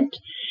environment.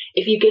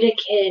 If you get a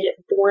kid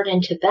born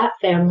into that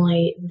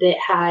family that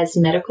has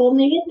medical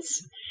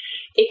needs,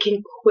 it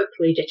can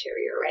quickly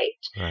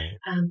deteriorate.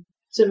 Right.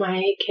 So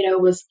my kiddo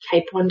was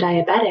type 1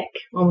 diabetic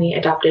when we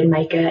adopted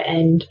Micah,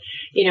 and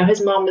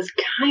his mom was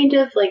kind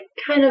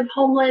of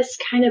homeless,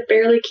 kind of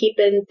barely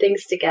keeping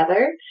things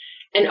together,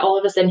 and all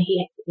of a sudden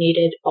he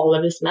needed all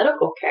of his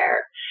medical care,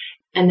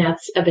 and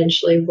that's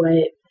eventually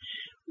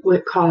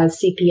what caused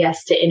CPS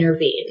to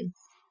intervene.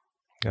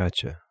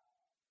 Gotcha.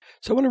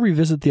 So I want to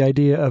revisit the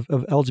idea of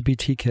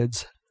LGBT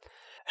kids.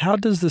 How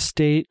does the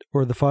state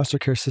or the foster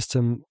care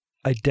system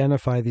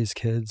identify these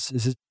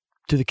kids?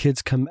 Do the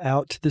kids come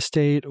out to the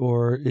state,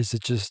 or is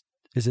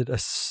it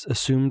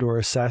assumed or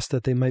assessed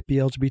that they might be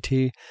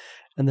LGBT?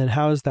 And then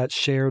how is that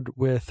shared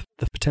with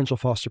the potential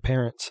foster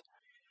parents?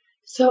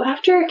 So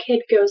after a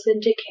kid goes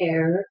into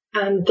care,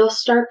 they'll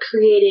start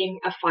creating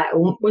a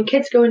file. When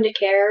kids go into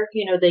care,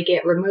 they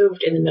get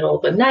removed in the middle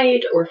of the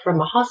night or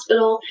from a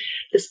hospital.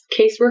 This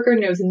caseworker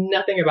knows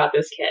nothing about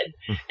this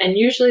kid. And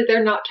usually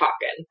they're not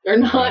talking. They're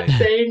not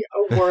saying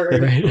a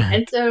word. Right.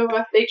 And so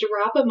if they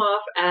drop them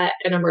off at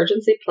an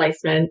emergency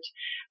placement,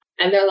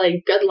 and they're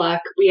like, good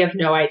luck, we have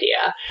no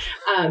idea.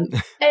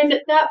 And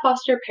that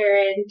foster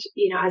parent,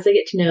 as they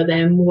get to know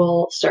them,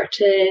 will start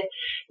to,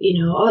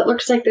 it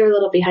looks like they're a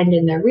little behind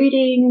in their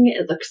reading.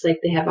 It looks like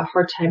they have a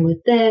hard time with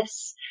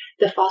this.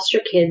 The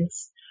foster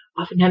kids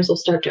oftentimes will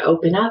start to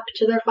open up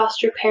to their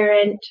foster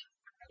parent.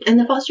 And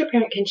the foster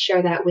parent can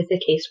share that with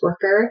the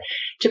caseworker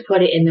to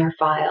put it in their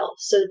file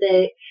so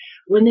that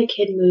when the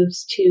kid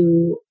moves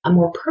to a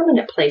more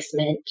permanent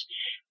placement,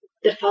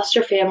 the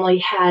foster family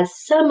has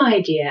some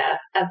idea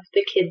of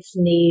the kid's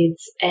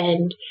needs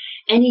and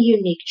any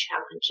unique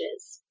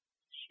challenges.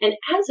 And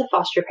as a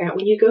foster parent,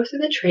 when you go through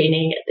the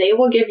training, they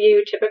will give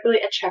you typically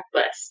a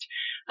checklist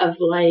of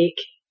like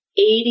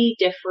 80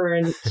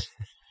 different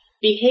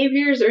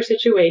behaviors or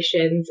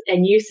situations.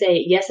 And you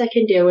say, yes, I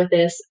can deal with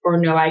this,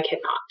 or no, I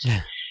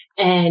cannot.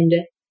 And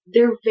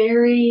they're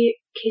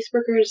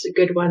caseworkers,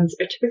 good ones,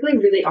 are typically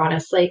really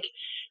honest, like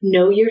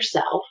know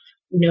yourself,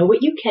 know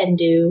what you can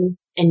do,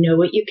 and know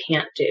what you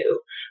can't do.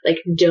 Like,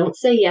 don't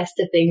say yes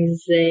to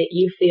things that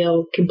you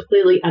feel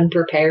completely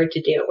unprepared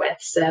to deal with.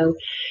 So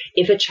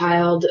if a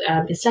child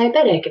is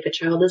diabetic, if a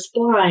child is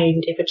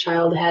blind, if a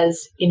child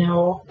has,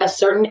 a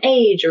certain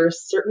age or a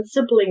certain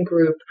sibling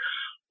group,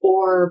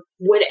 or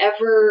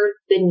whatever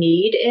the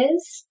need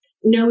is,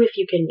 know if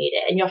you can meet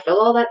it. And you'll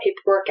fill all that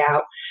paperwork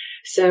out.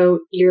 So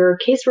your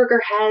caseworker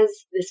has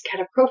this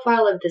kind of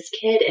profile of this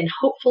kid, and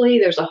hopefully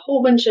there's a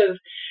whole bunch of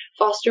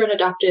foster and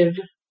adoptive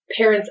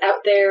parents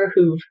out there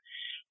who've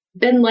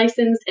been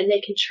licensed, and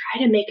they can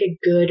try to make a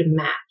good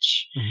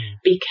match,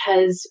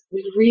 because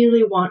we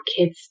really want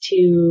kids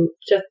to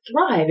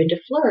thrive and to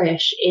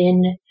flourish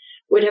in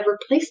whatever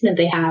placement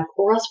they have,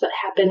 or else what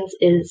happens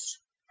is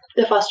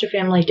the foster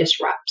family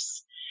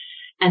disrupts.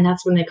 And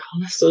that's when they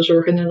call the social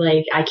worker and they're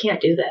like, I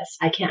can't do this.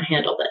 I can't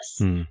handle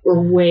this.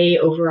 We're way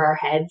over our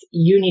heads.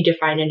 You need to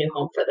find a new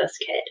home for this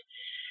kid.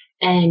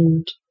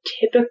 And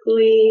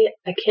typically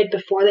a kid,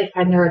 before they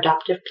find their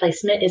adoptive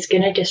placement, is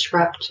going to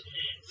disrupt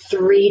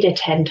 3 to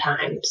 10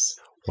 times.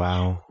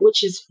 Wow.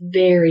 Which is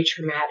very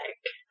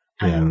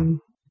traumatic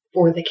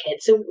for the kid.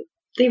 So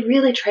they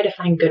really try to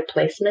find good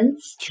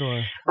placements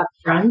up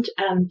front.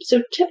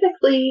 So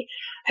typically,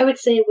 I would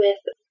say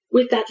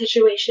with that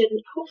situation,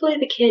 hopefully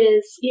the kid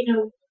is,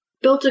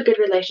 built a good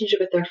relationship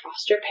with their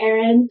foster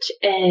parent,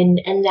 and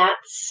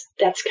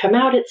that's come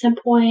out at some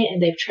point,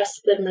 and they've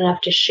trusted them enough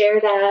to share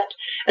that,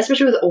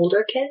 especially with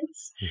older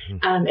kids.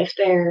 If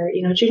they're,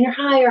 junior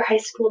high or high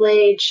school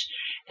age,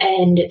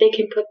 and they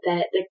can put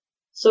that, the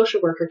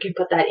social worker can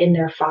put that in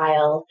their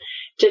file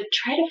to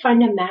try to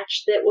find a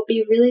match that will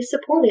be really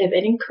supportive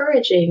and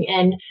encouraging,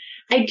 and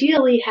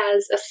ideally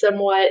has a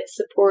somewhat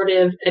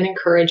supportive and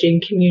encouraging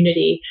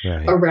community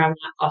around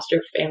that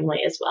foster family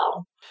as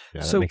well.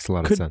 Yeah, that makes a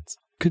lot of sense.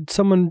 Could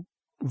someone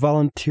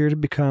volunteer to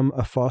become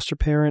a foster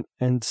parent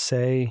and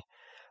say,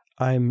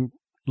 I'm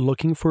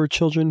looking for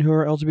children who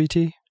are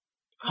LGBT?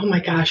 Oh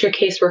my gosh, your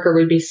caseworker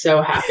would be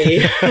so happy.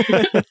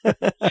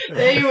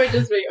 They would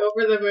just be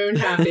over the moon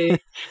happy.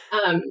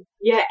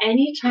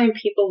 Anytime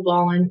people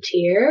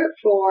volunteer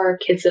for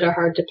kids that are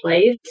hard to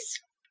place,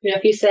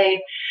 If you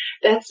say,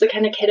 that's the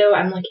kind of kiddo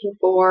I'm looking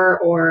for,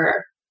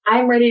 or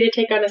I'm ready to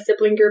take on a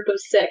sibling group of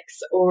 6,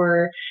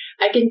 or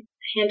I can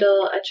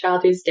handle a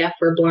child who's deaf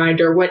or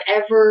blind, or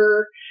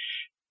whatever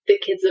the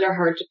kids that are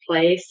hard to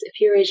place, if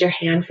you raise your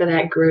hand for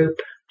that group,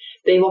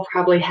 they will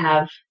probably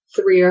have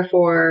 3 or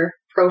 4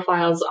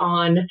 profiles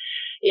on,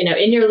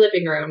 in your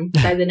living room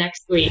by the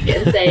next week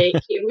and say,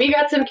 we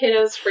got some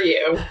kiddos for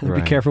you.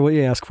 Right. Be careful what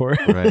you ask for.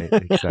 Right,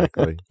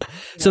 exactly.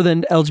 So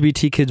then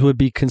LGBT kids would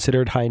be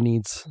considered high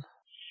needs?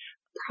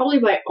 Probably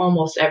by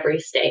almost every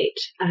state,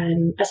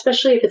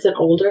 especially if it's an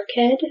older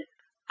kid.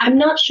 I'm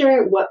not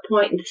sure at what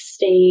point in the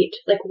state,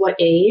 like what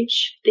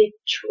age, they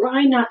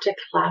try not to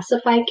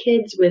classify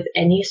kids with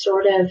any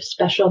sort of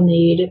special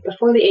need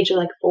before the age of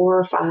like 4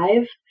 or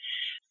 5.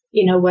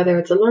 Whether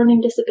it's a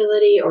learning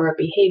disability or a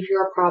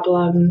behavioral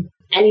problem,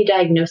 any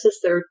diagnosis,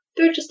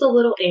 they're just a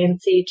little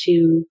antsy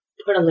to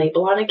put a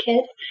label on a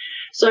kid.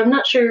 So I'm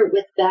not sure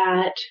with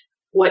that,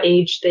 what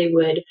age they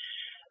would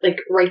like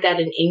write that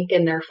in ink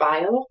in their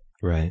file.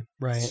 Right.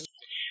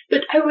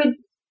 But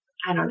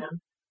I don't know.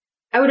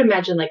 I would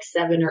imagine like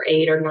 7 or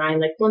 8 or 9,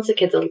 like once a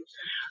kid's a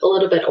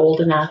little bit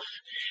old enough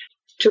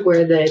to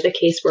where the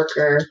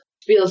caseworker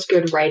feels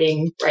good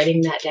writing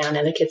that down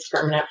in the kid's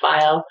permanent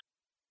file.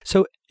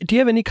 So do you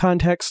have any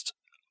context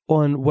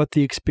on what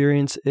the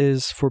experience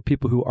is for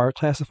people who are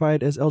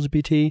classified as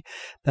LGBT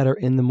that are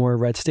in the more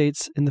red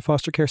states in the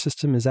foster care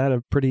system? Is that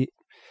a pretty,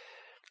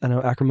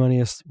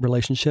 acrimonious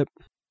relationship?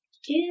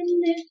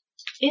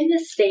 In the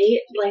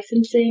state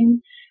licensing,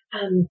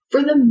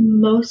 for the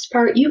most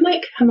part, you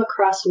might come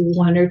across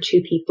 1 or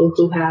 2 people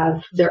who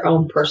have their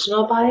own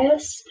personal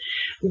bias,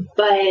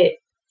 but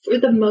for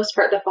the most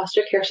part, the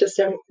foster care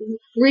system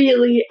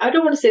really, I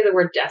don't want to say the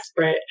word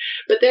desperate,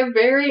 but they're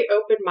very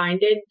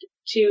open-minded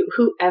to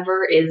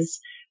whoever is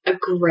a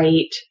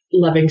great,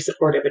 loving,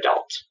 supportive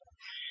adult.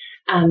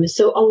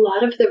 So a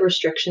lot of the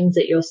restrictions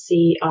that you'll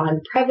see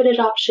on private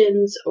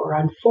adoptions or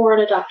on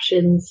foreign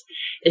adoptions,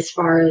 as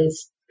far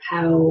as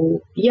how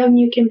young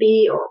you can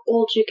be or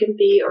old you can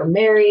be or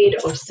married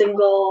or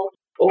single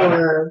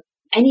or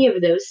any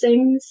of those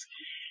things,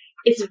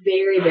 it's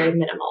very, very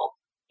minimal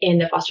in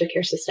the foster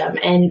care system.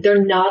 And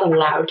they're not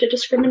allowed to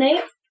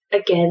discriminate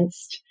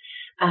against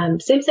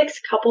same-sex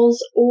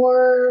couples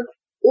or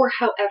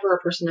however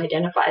a person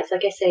identifies.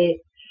 Like I say,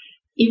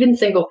 even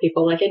single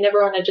people, like I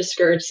never want to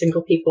discourage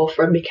single people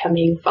from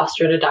becoming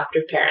foster and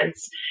adoptive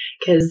parents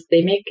because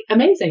they make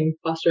amazing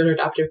foster and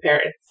adoptive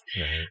parents.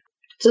 Right.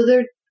 So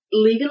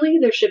legally,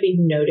 there should be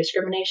no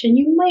discrimination.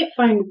 You might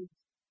find,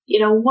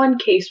 one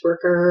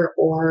caseworker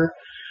or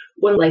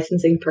one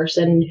licensing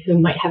person who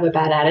might have a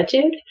bad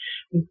attitude,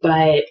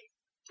 but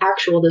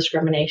actual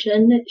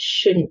discrimination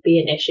shouldn't be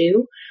an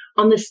issue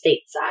on the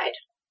state side.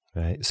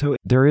 Right. So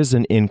there is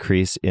an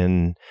increase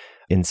in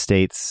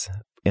states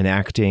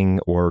enacting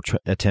or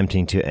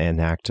attempting to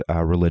enact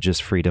religious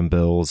freedom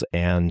bills.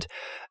 And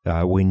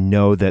we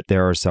know that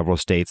there are several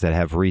states that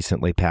have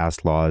recently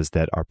passed laws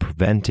that are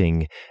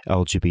preventing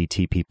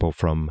LGBT people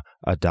from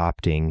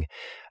adopting.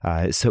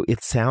 So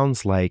it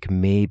sounds like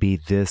maybe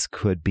this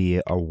could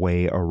be a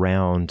way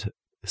around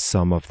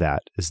some of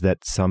that, is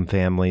that some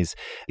families,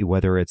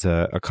 whether it's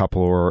a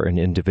couple or an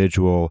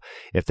individual,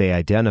 if they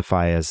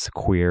identify as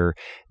queer,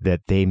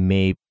 that they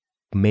may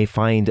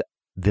find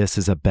this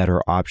is a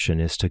better option,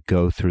 is to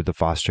go through the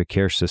foster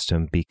care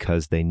system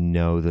because they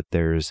know that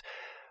there's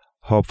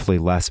hopefully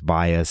less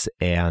bias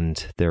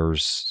and there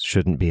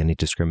shouldn't be any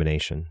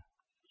discrimination.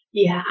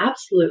 Yeah,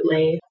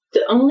 absolutely.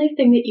 The only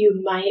thing that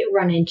you might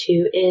run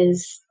into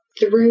is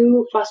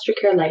through foster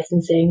care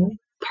licensing.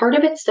 Part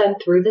of it's done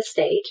through the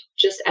state,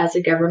 just as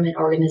a government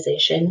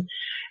organization.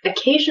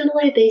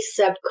 Occasionally, they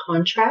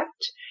subcontract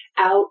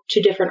out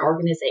to different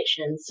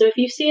organizations. So if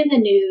you see in the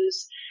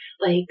news,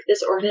 like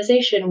this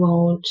organization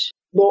won't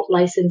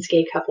license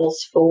gay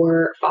couples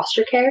for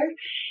foster care,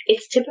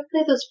 it's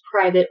typically those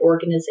private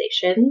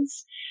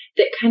organizations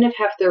that kind of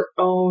have their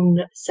own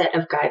set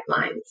of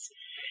guidelines.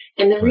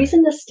 And the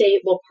reason the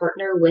state will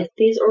partner with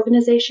these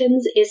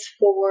organizations is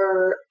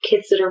for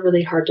kids that are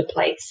really hard to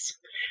place,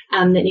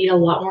 that need a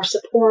lot more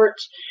support,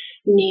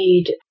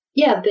 need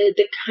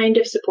the kind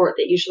of support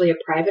that usually a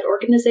private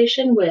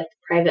organization with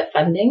private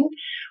funding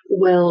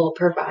will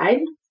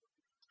provide.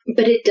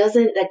 But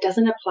that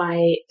doesn't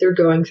apply through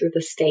going through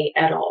the state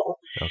at all.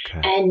 Okay.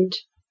 And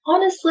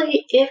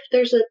honestly, if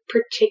there's a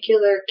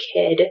particular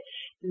kid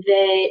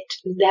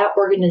that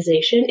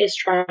organization is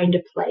trying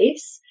to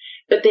place,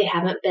 but they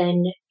haven't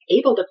been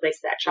able to place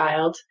that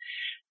child,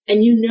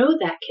 and you know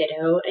that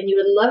kiddo, and you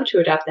would love to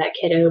adopt that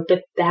kiddo,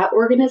 but that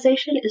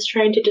organization is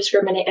trying to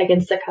discriminate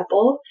against the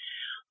couple,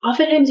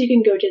 oftentimes you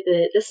can go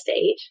to the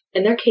state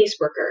and their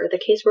caseworker. The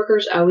caseworker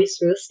is always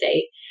through the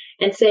state,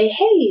 and say,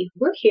 hey,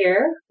 we're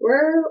here.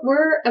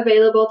 We're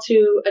available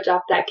to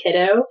adopt that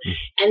kiddo.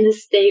 And the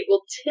state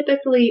will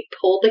typically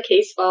pull the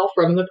case file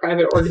from the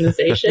private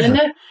organization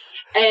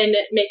and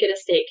make it a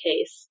state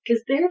case.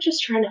 Because they're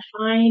just trying to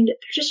find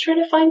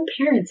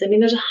parents. I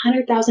mean, there's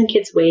 100,000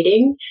 kids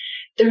waiting.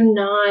 They're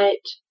not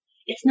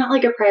it's not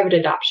like a private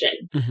adoption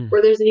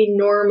where there's an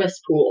enormous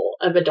pool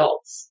of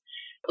adults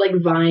like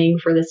vying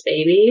for this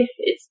baby.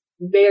 It's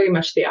very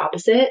much the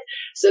opposite.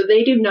 So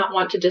they do not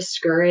want to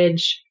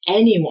discourage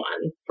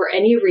anyone for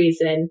any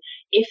reason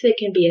if they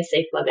can be a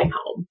safe, loving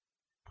home.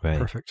 Right.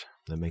 Perfect.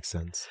 That makes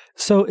sense.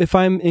 So if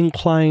I'm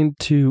inclined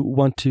to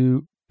want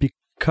to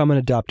become an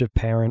adoptive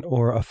parent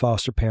or a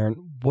foster parent,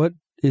 what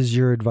is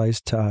your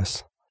advice to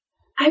us?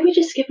 I would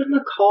just give them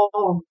a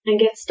call and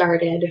get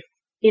started.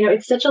 You know,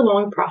 it's such a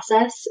long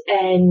process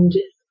and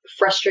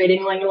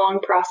frustratingly long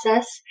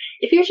process.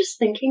 If you're just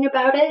thinking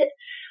about it,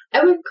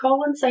 I would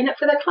call and sign up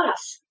for the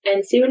class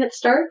and see when it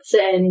starts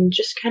and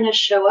just kind of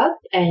show up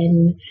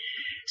and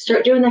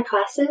start doing the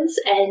classes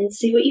and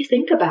see what you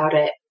think about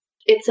it.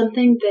 It's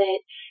something that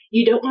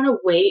you don't want to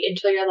wait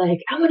until you're like,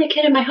 I want a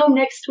kid in my home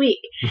next week,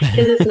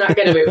 because it's not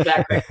going to move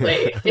that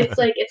quickly. It's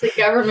like, it's a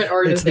government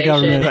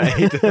organization.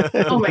 It's the government.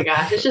 Right. Oh my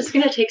gosh, it's just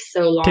going to take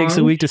so long. Takes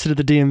a week to sit at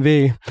the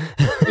DMV.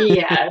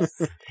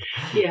 Yes.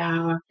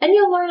 Yeah. And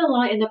you'll learn a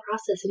lot in the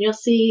process, and you'll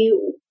see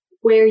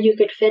where you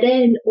could fit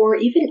in, or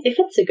even if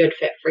it's a good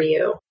fit for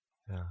you.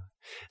 Yeah.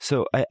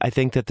 So I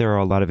think that there are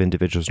a lot of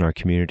individuals in our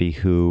community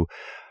who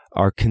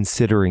are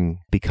considering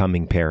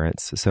becoming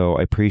parents. So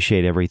I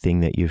appreciate everything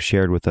that you've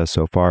shared with us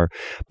so far.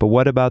 But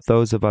what about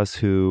those of us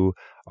who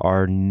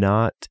are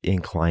not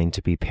inclined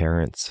to be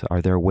parents?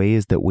 Are there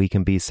ways that we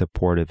can be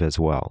supportive as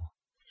well?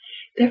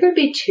 There would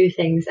be two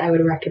things I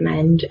would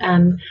recommend.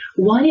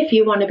 One, if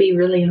you want to be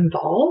really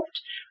involved,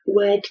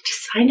 would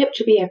sign up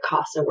to be a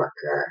CASA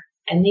worker.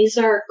 And these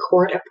are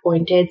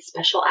court-appointed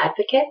special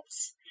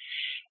advocates.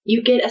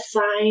 You get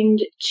assigned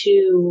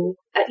to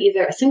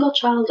either a single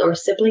child or a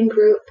sibling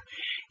group,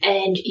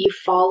 and you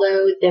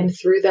follow them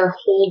through their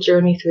whole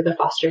journey through the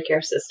foster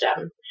care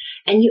system.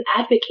 And you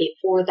advocate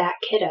for that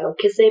kiddo,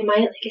 because they might,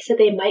 like I said,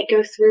 they might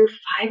go through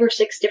 5 or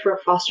 6 different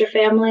foster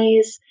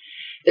families.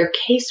 Their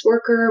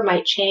caseworker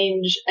might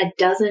change a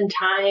dozen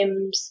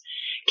times.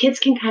 Kids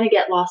can kind of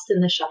get lost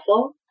in the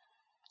shuffle.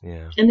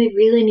 Yeah. And they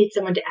really need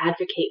someone to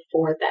advocate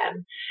for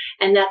them.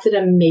 And that's an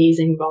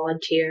amazing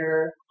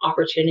volunteer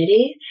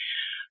opportunity.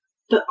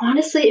 But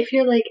honestly, if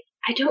you're like,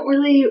 I don't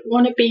really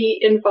want to be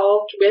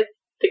involved with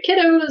the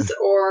kiddos,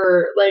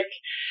 or like,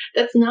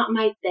 that's not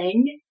my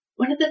thing,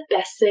 one of the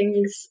best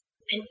things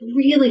and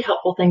really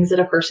helpful things that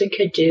a person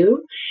could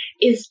do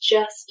is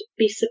just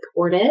be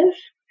supportive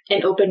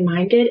and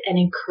open-minded and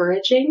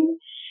encouraging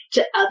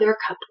to other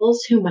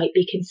couples who might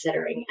be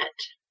considering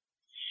it.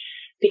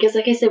 Because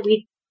like I said,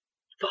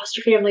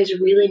 foster families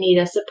really need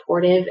a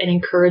supportive and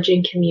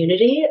encouraging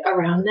community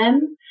around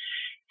them.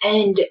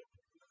 And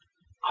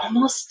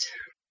almost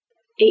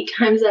 8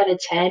 times out of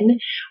 10,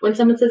 when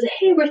someone says,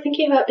 hey, we're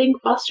thinking about being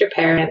foster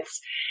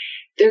parents,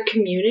 their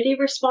community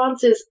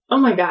response is, oh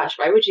my gosh,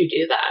 why would you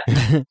do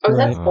that? Oh, Right.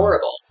 that's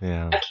horrible.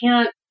 Yeah. I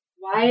can't,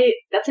 why?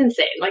 That's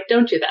insane. Like,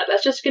 don't do that.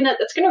 That's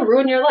going to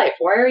ruin your life.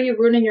 Why are you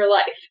ruining your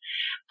life?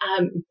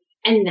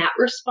 And that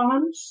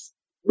response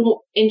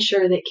will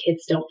ensure that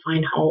kids don't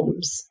find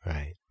homes.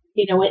 Right.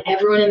 You know, when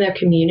everyone in their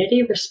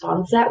community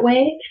responds that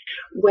way,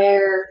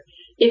 where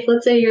if,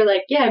 let's say you're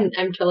like, yeah,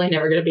 I'm totally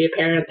never going to be a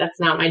parent, that's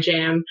not my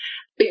jam,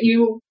 but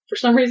you, for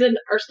some reason,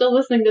 are still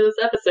listening to this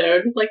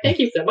episode, like, thank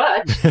you so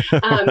much.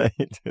 Right.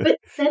 But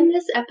send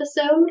this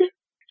episode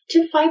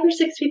to 5 or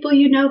 6 people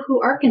you know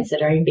who are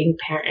considering being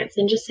parents,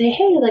 and just say,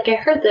 hey, like, I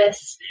heard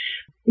this.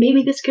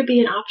 Maybe this could be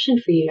an option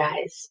for you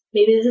guys.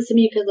 Maybe this is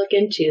something you could look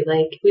into.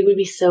 Like, we would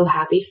be so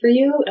happy for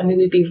you, and we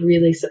would be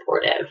really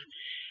supportive.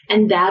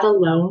 And that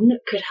alone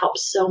could help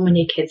so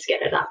many kids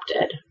get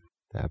adopted.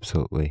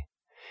 Absolutely.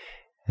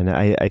 And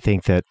I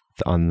think that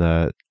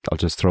I'll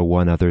just throw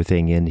one other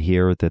thing in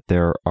here, that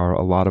there are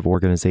a lot of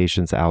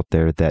organizations out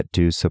there that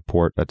do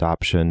support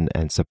adoption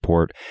and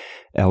support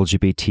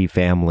LGBT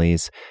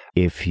families.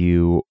 If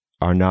you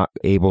are not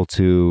able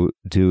to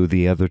do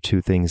the other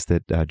 2 things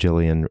that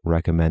Jillian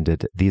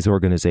recommended, these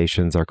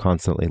organizations are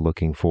constantly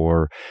looking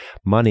for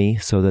money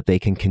so that they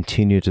can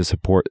continue to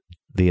support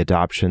the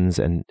adoptions,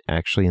 and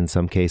actually in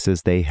some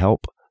cases they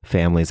help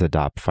families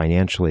adopt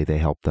financially. They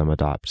help them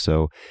adopt.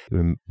 So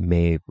you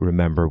may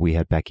remember we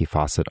had Becky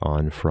Fawcett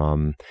on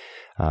from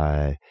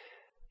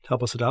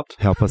Help Us Adopt.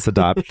 Help Us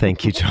Adopt.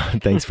 Thank you, John.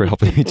 Thanks for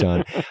helping me,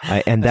 John.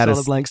 And that I saw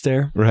is the blank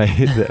stare.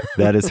 right.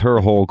 That is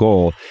her whole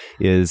goal,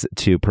 is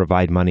to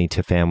provide money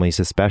to families,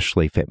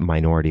 especially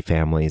minority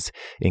families,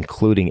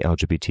 including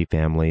LGBT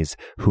families,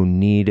 who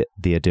need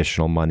the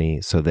additional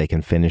money so they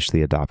can finish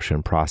the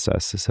adoption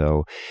process.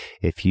 So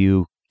if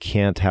you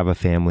can't have a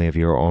family of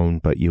your own,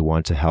 but you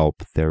want to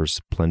help, there's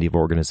plenty of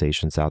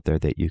organizations out there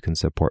that you can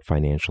support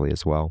financially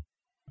as well.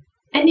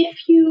 And if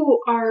you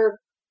are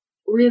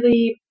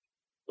really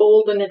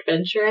bold and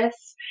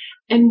adventurous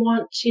and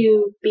want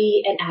to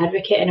be an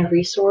advocate and a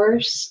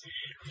resource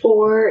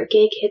for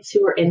gay kids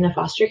who are in the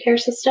foster care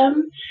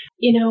system,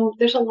 you know,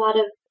 there's a lot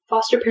of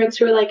foster parents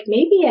who are like,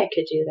 maybe I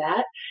could do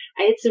that.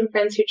 I had some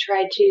friends who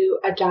tried to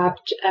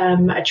adopt a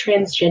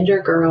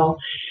transgender girl.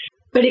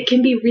 But it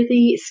can be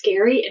really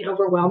scary and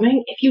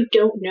overwhelming if you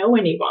don't know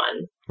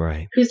anyone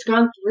Right. who's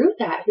gone through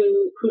that,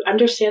 who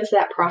understands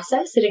that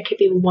process. And it could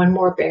be one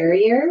more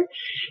barrier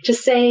to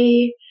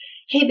say,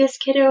 hey, this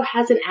kiddo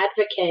has an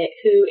advocate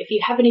who, if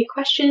you have any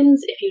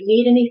questions, if you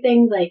need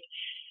anything, like,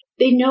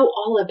 they know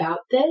all about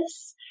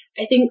this.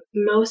 I think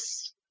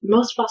most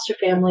foster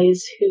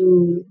families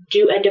who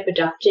do end up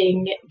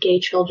adopting gay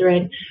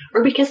children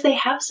are because they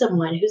have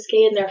someone who's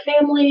gay in their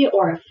family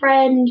or a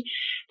friend,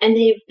 and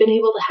they've been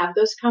able to have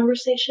those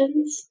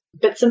conversations.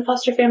 But some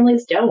foster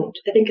families don't.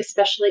 I think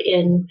especially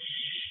in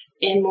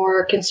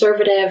more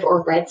conservative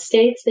or red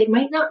states, they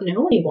might not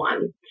know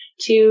anyone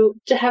to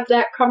have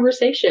that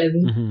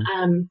conversation.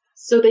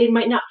 So they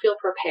might not feel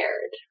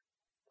prepared.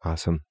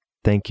 Awesome.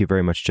 Thank you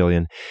very much,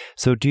 Jillian.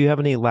 So do you have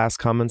any last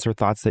comments or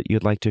thoughts that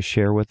you'd like to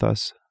share with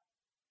us?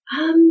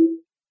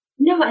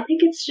 No, I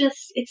think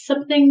it's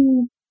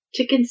something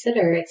to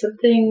consider. It's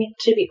something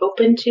to be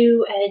open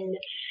to and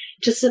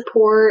to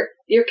support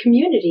your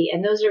community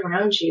and those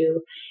around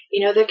you.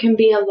 You know, there can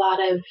be a lot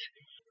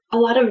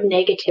of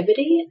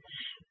negativity.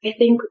 I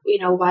think,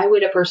 why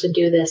would a person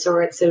do this,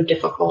 or it's so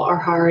difficult or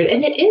hard?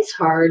 And it is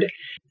hard,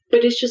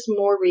 but it's just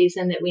more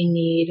reason that we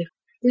need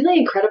really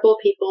incredible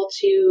people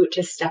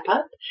to step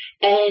up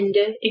and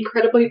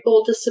incredible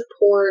people to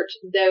support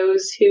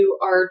those who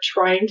are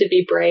trying to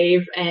be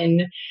brave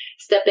and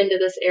step into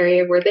this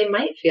area where they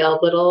might feel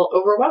a little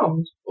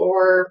overwhelmed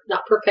or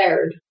not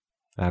prepared.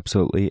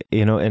 Absolutely.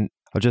 And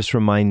I'll just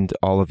remind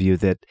all of you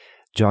that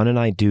John and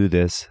I do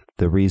this.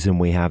 The reason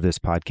we have this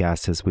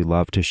podcast is we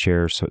love to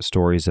share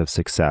stories of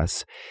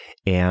success.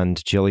 And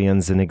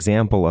Jillian's an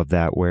example of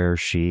that, where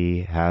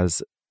she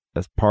has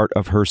as part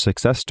of her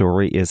success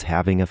story is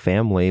having a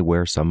family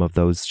where some of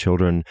those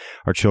children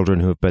are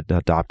children who have been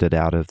adopted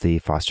out of the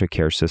foster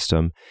care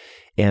system.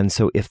 And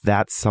so if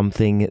that's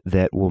something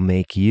that will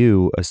make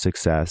you a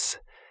success,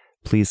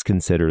 please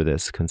consider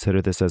this.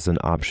 Consider this as an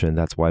option.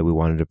 That's why we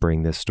wanted to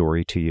bring this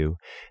story to you.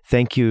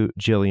 Thank you,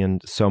 Jillian,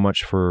 so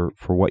much for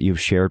what you've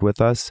shared with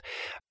us.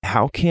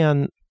 How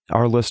can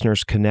our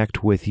listeners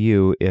connect with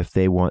you if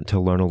they want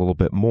to learn a little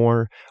bit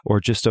more, or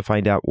just to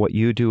find out what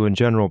you do in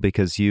general,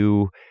 because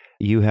you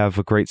have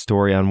a great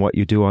story on what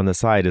you do on the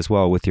side as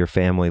well with your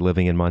family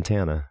living in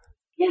Montana?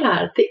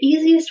 Yeah, the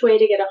easiest way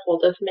to get a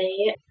hold of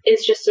me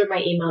is just through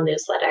my email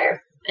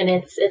newsletter. And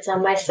it's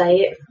on my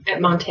site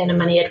at Montana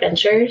Money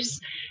Adventures.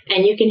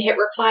 And you can hit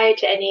reply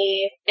to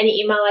any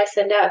email I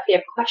send out if you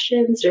have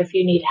questions or if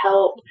you need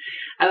help.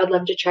 I would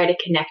love to try to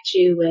connect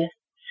you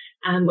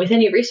with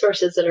any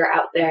resources that are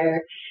out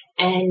there.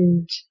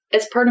 And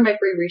as part of my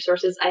free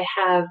resources, I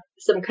have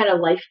some kind of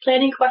life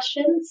planning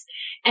questions,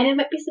 and it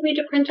might be something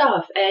to print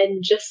off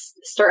and just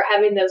start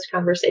having those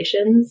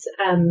conversations,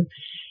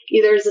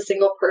 either as a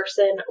single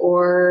person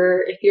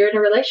or if you're in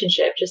a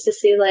relationship, just to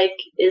see, like,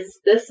 is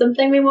this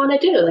something we want to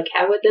do? Like,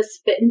 how would this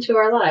fit into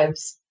our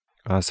lives?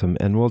 Awesome.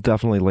 And we'll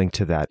definitely link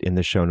to that in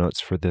the show notes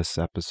for this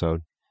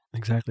episode.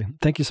 Exactly.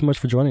 Thank you so much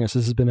for joining us.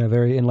 This has been a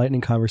very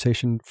enlightening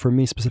conversation for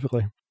me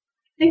specifically.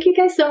 Thank you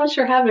guys so much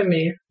for having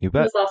me. You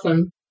bet. It was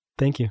awesome.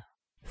 Thank you.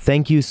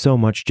 Thank you so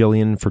much,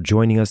 Jillian, for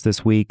joining us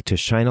this week to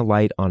shine a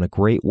light on a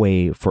great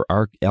way for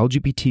our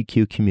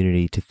LGBTQ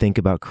community to think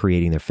about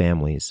creating their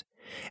families.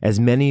 As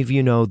many of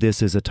you know,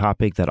 this is a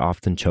topic that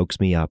often chokes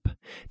me up.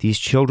 These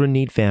children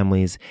need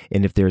families,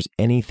 and if there's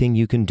anything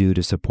you can do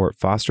to support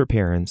foster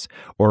parents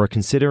or are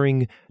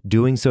considering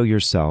doing so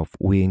yourself,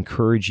 we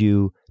encourage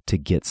you to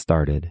get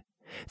started.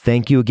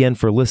 Thank you again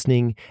for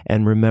listening,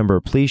 and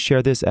remember, please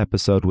share this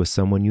episode with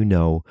someone you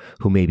know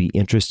who may be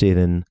interested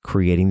in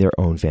creating their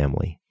own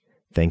family.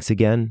 Thanks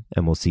again,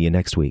 and we'll see you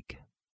next week.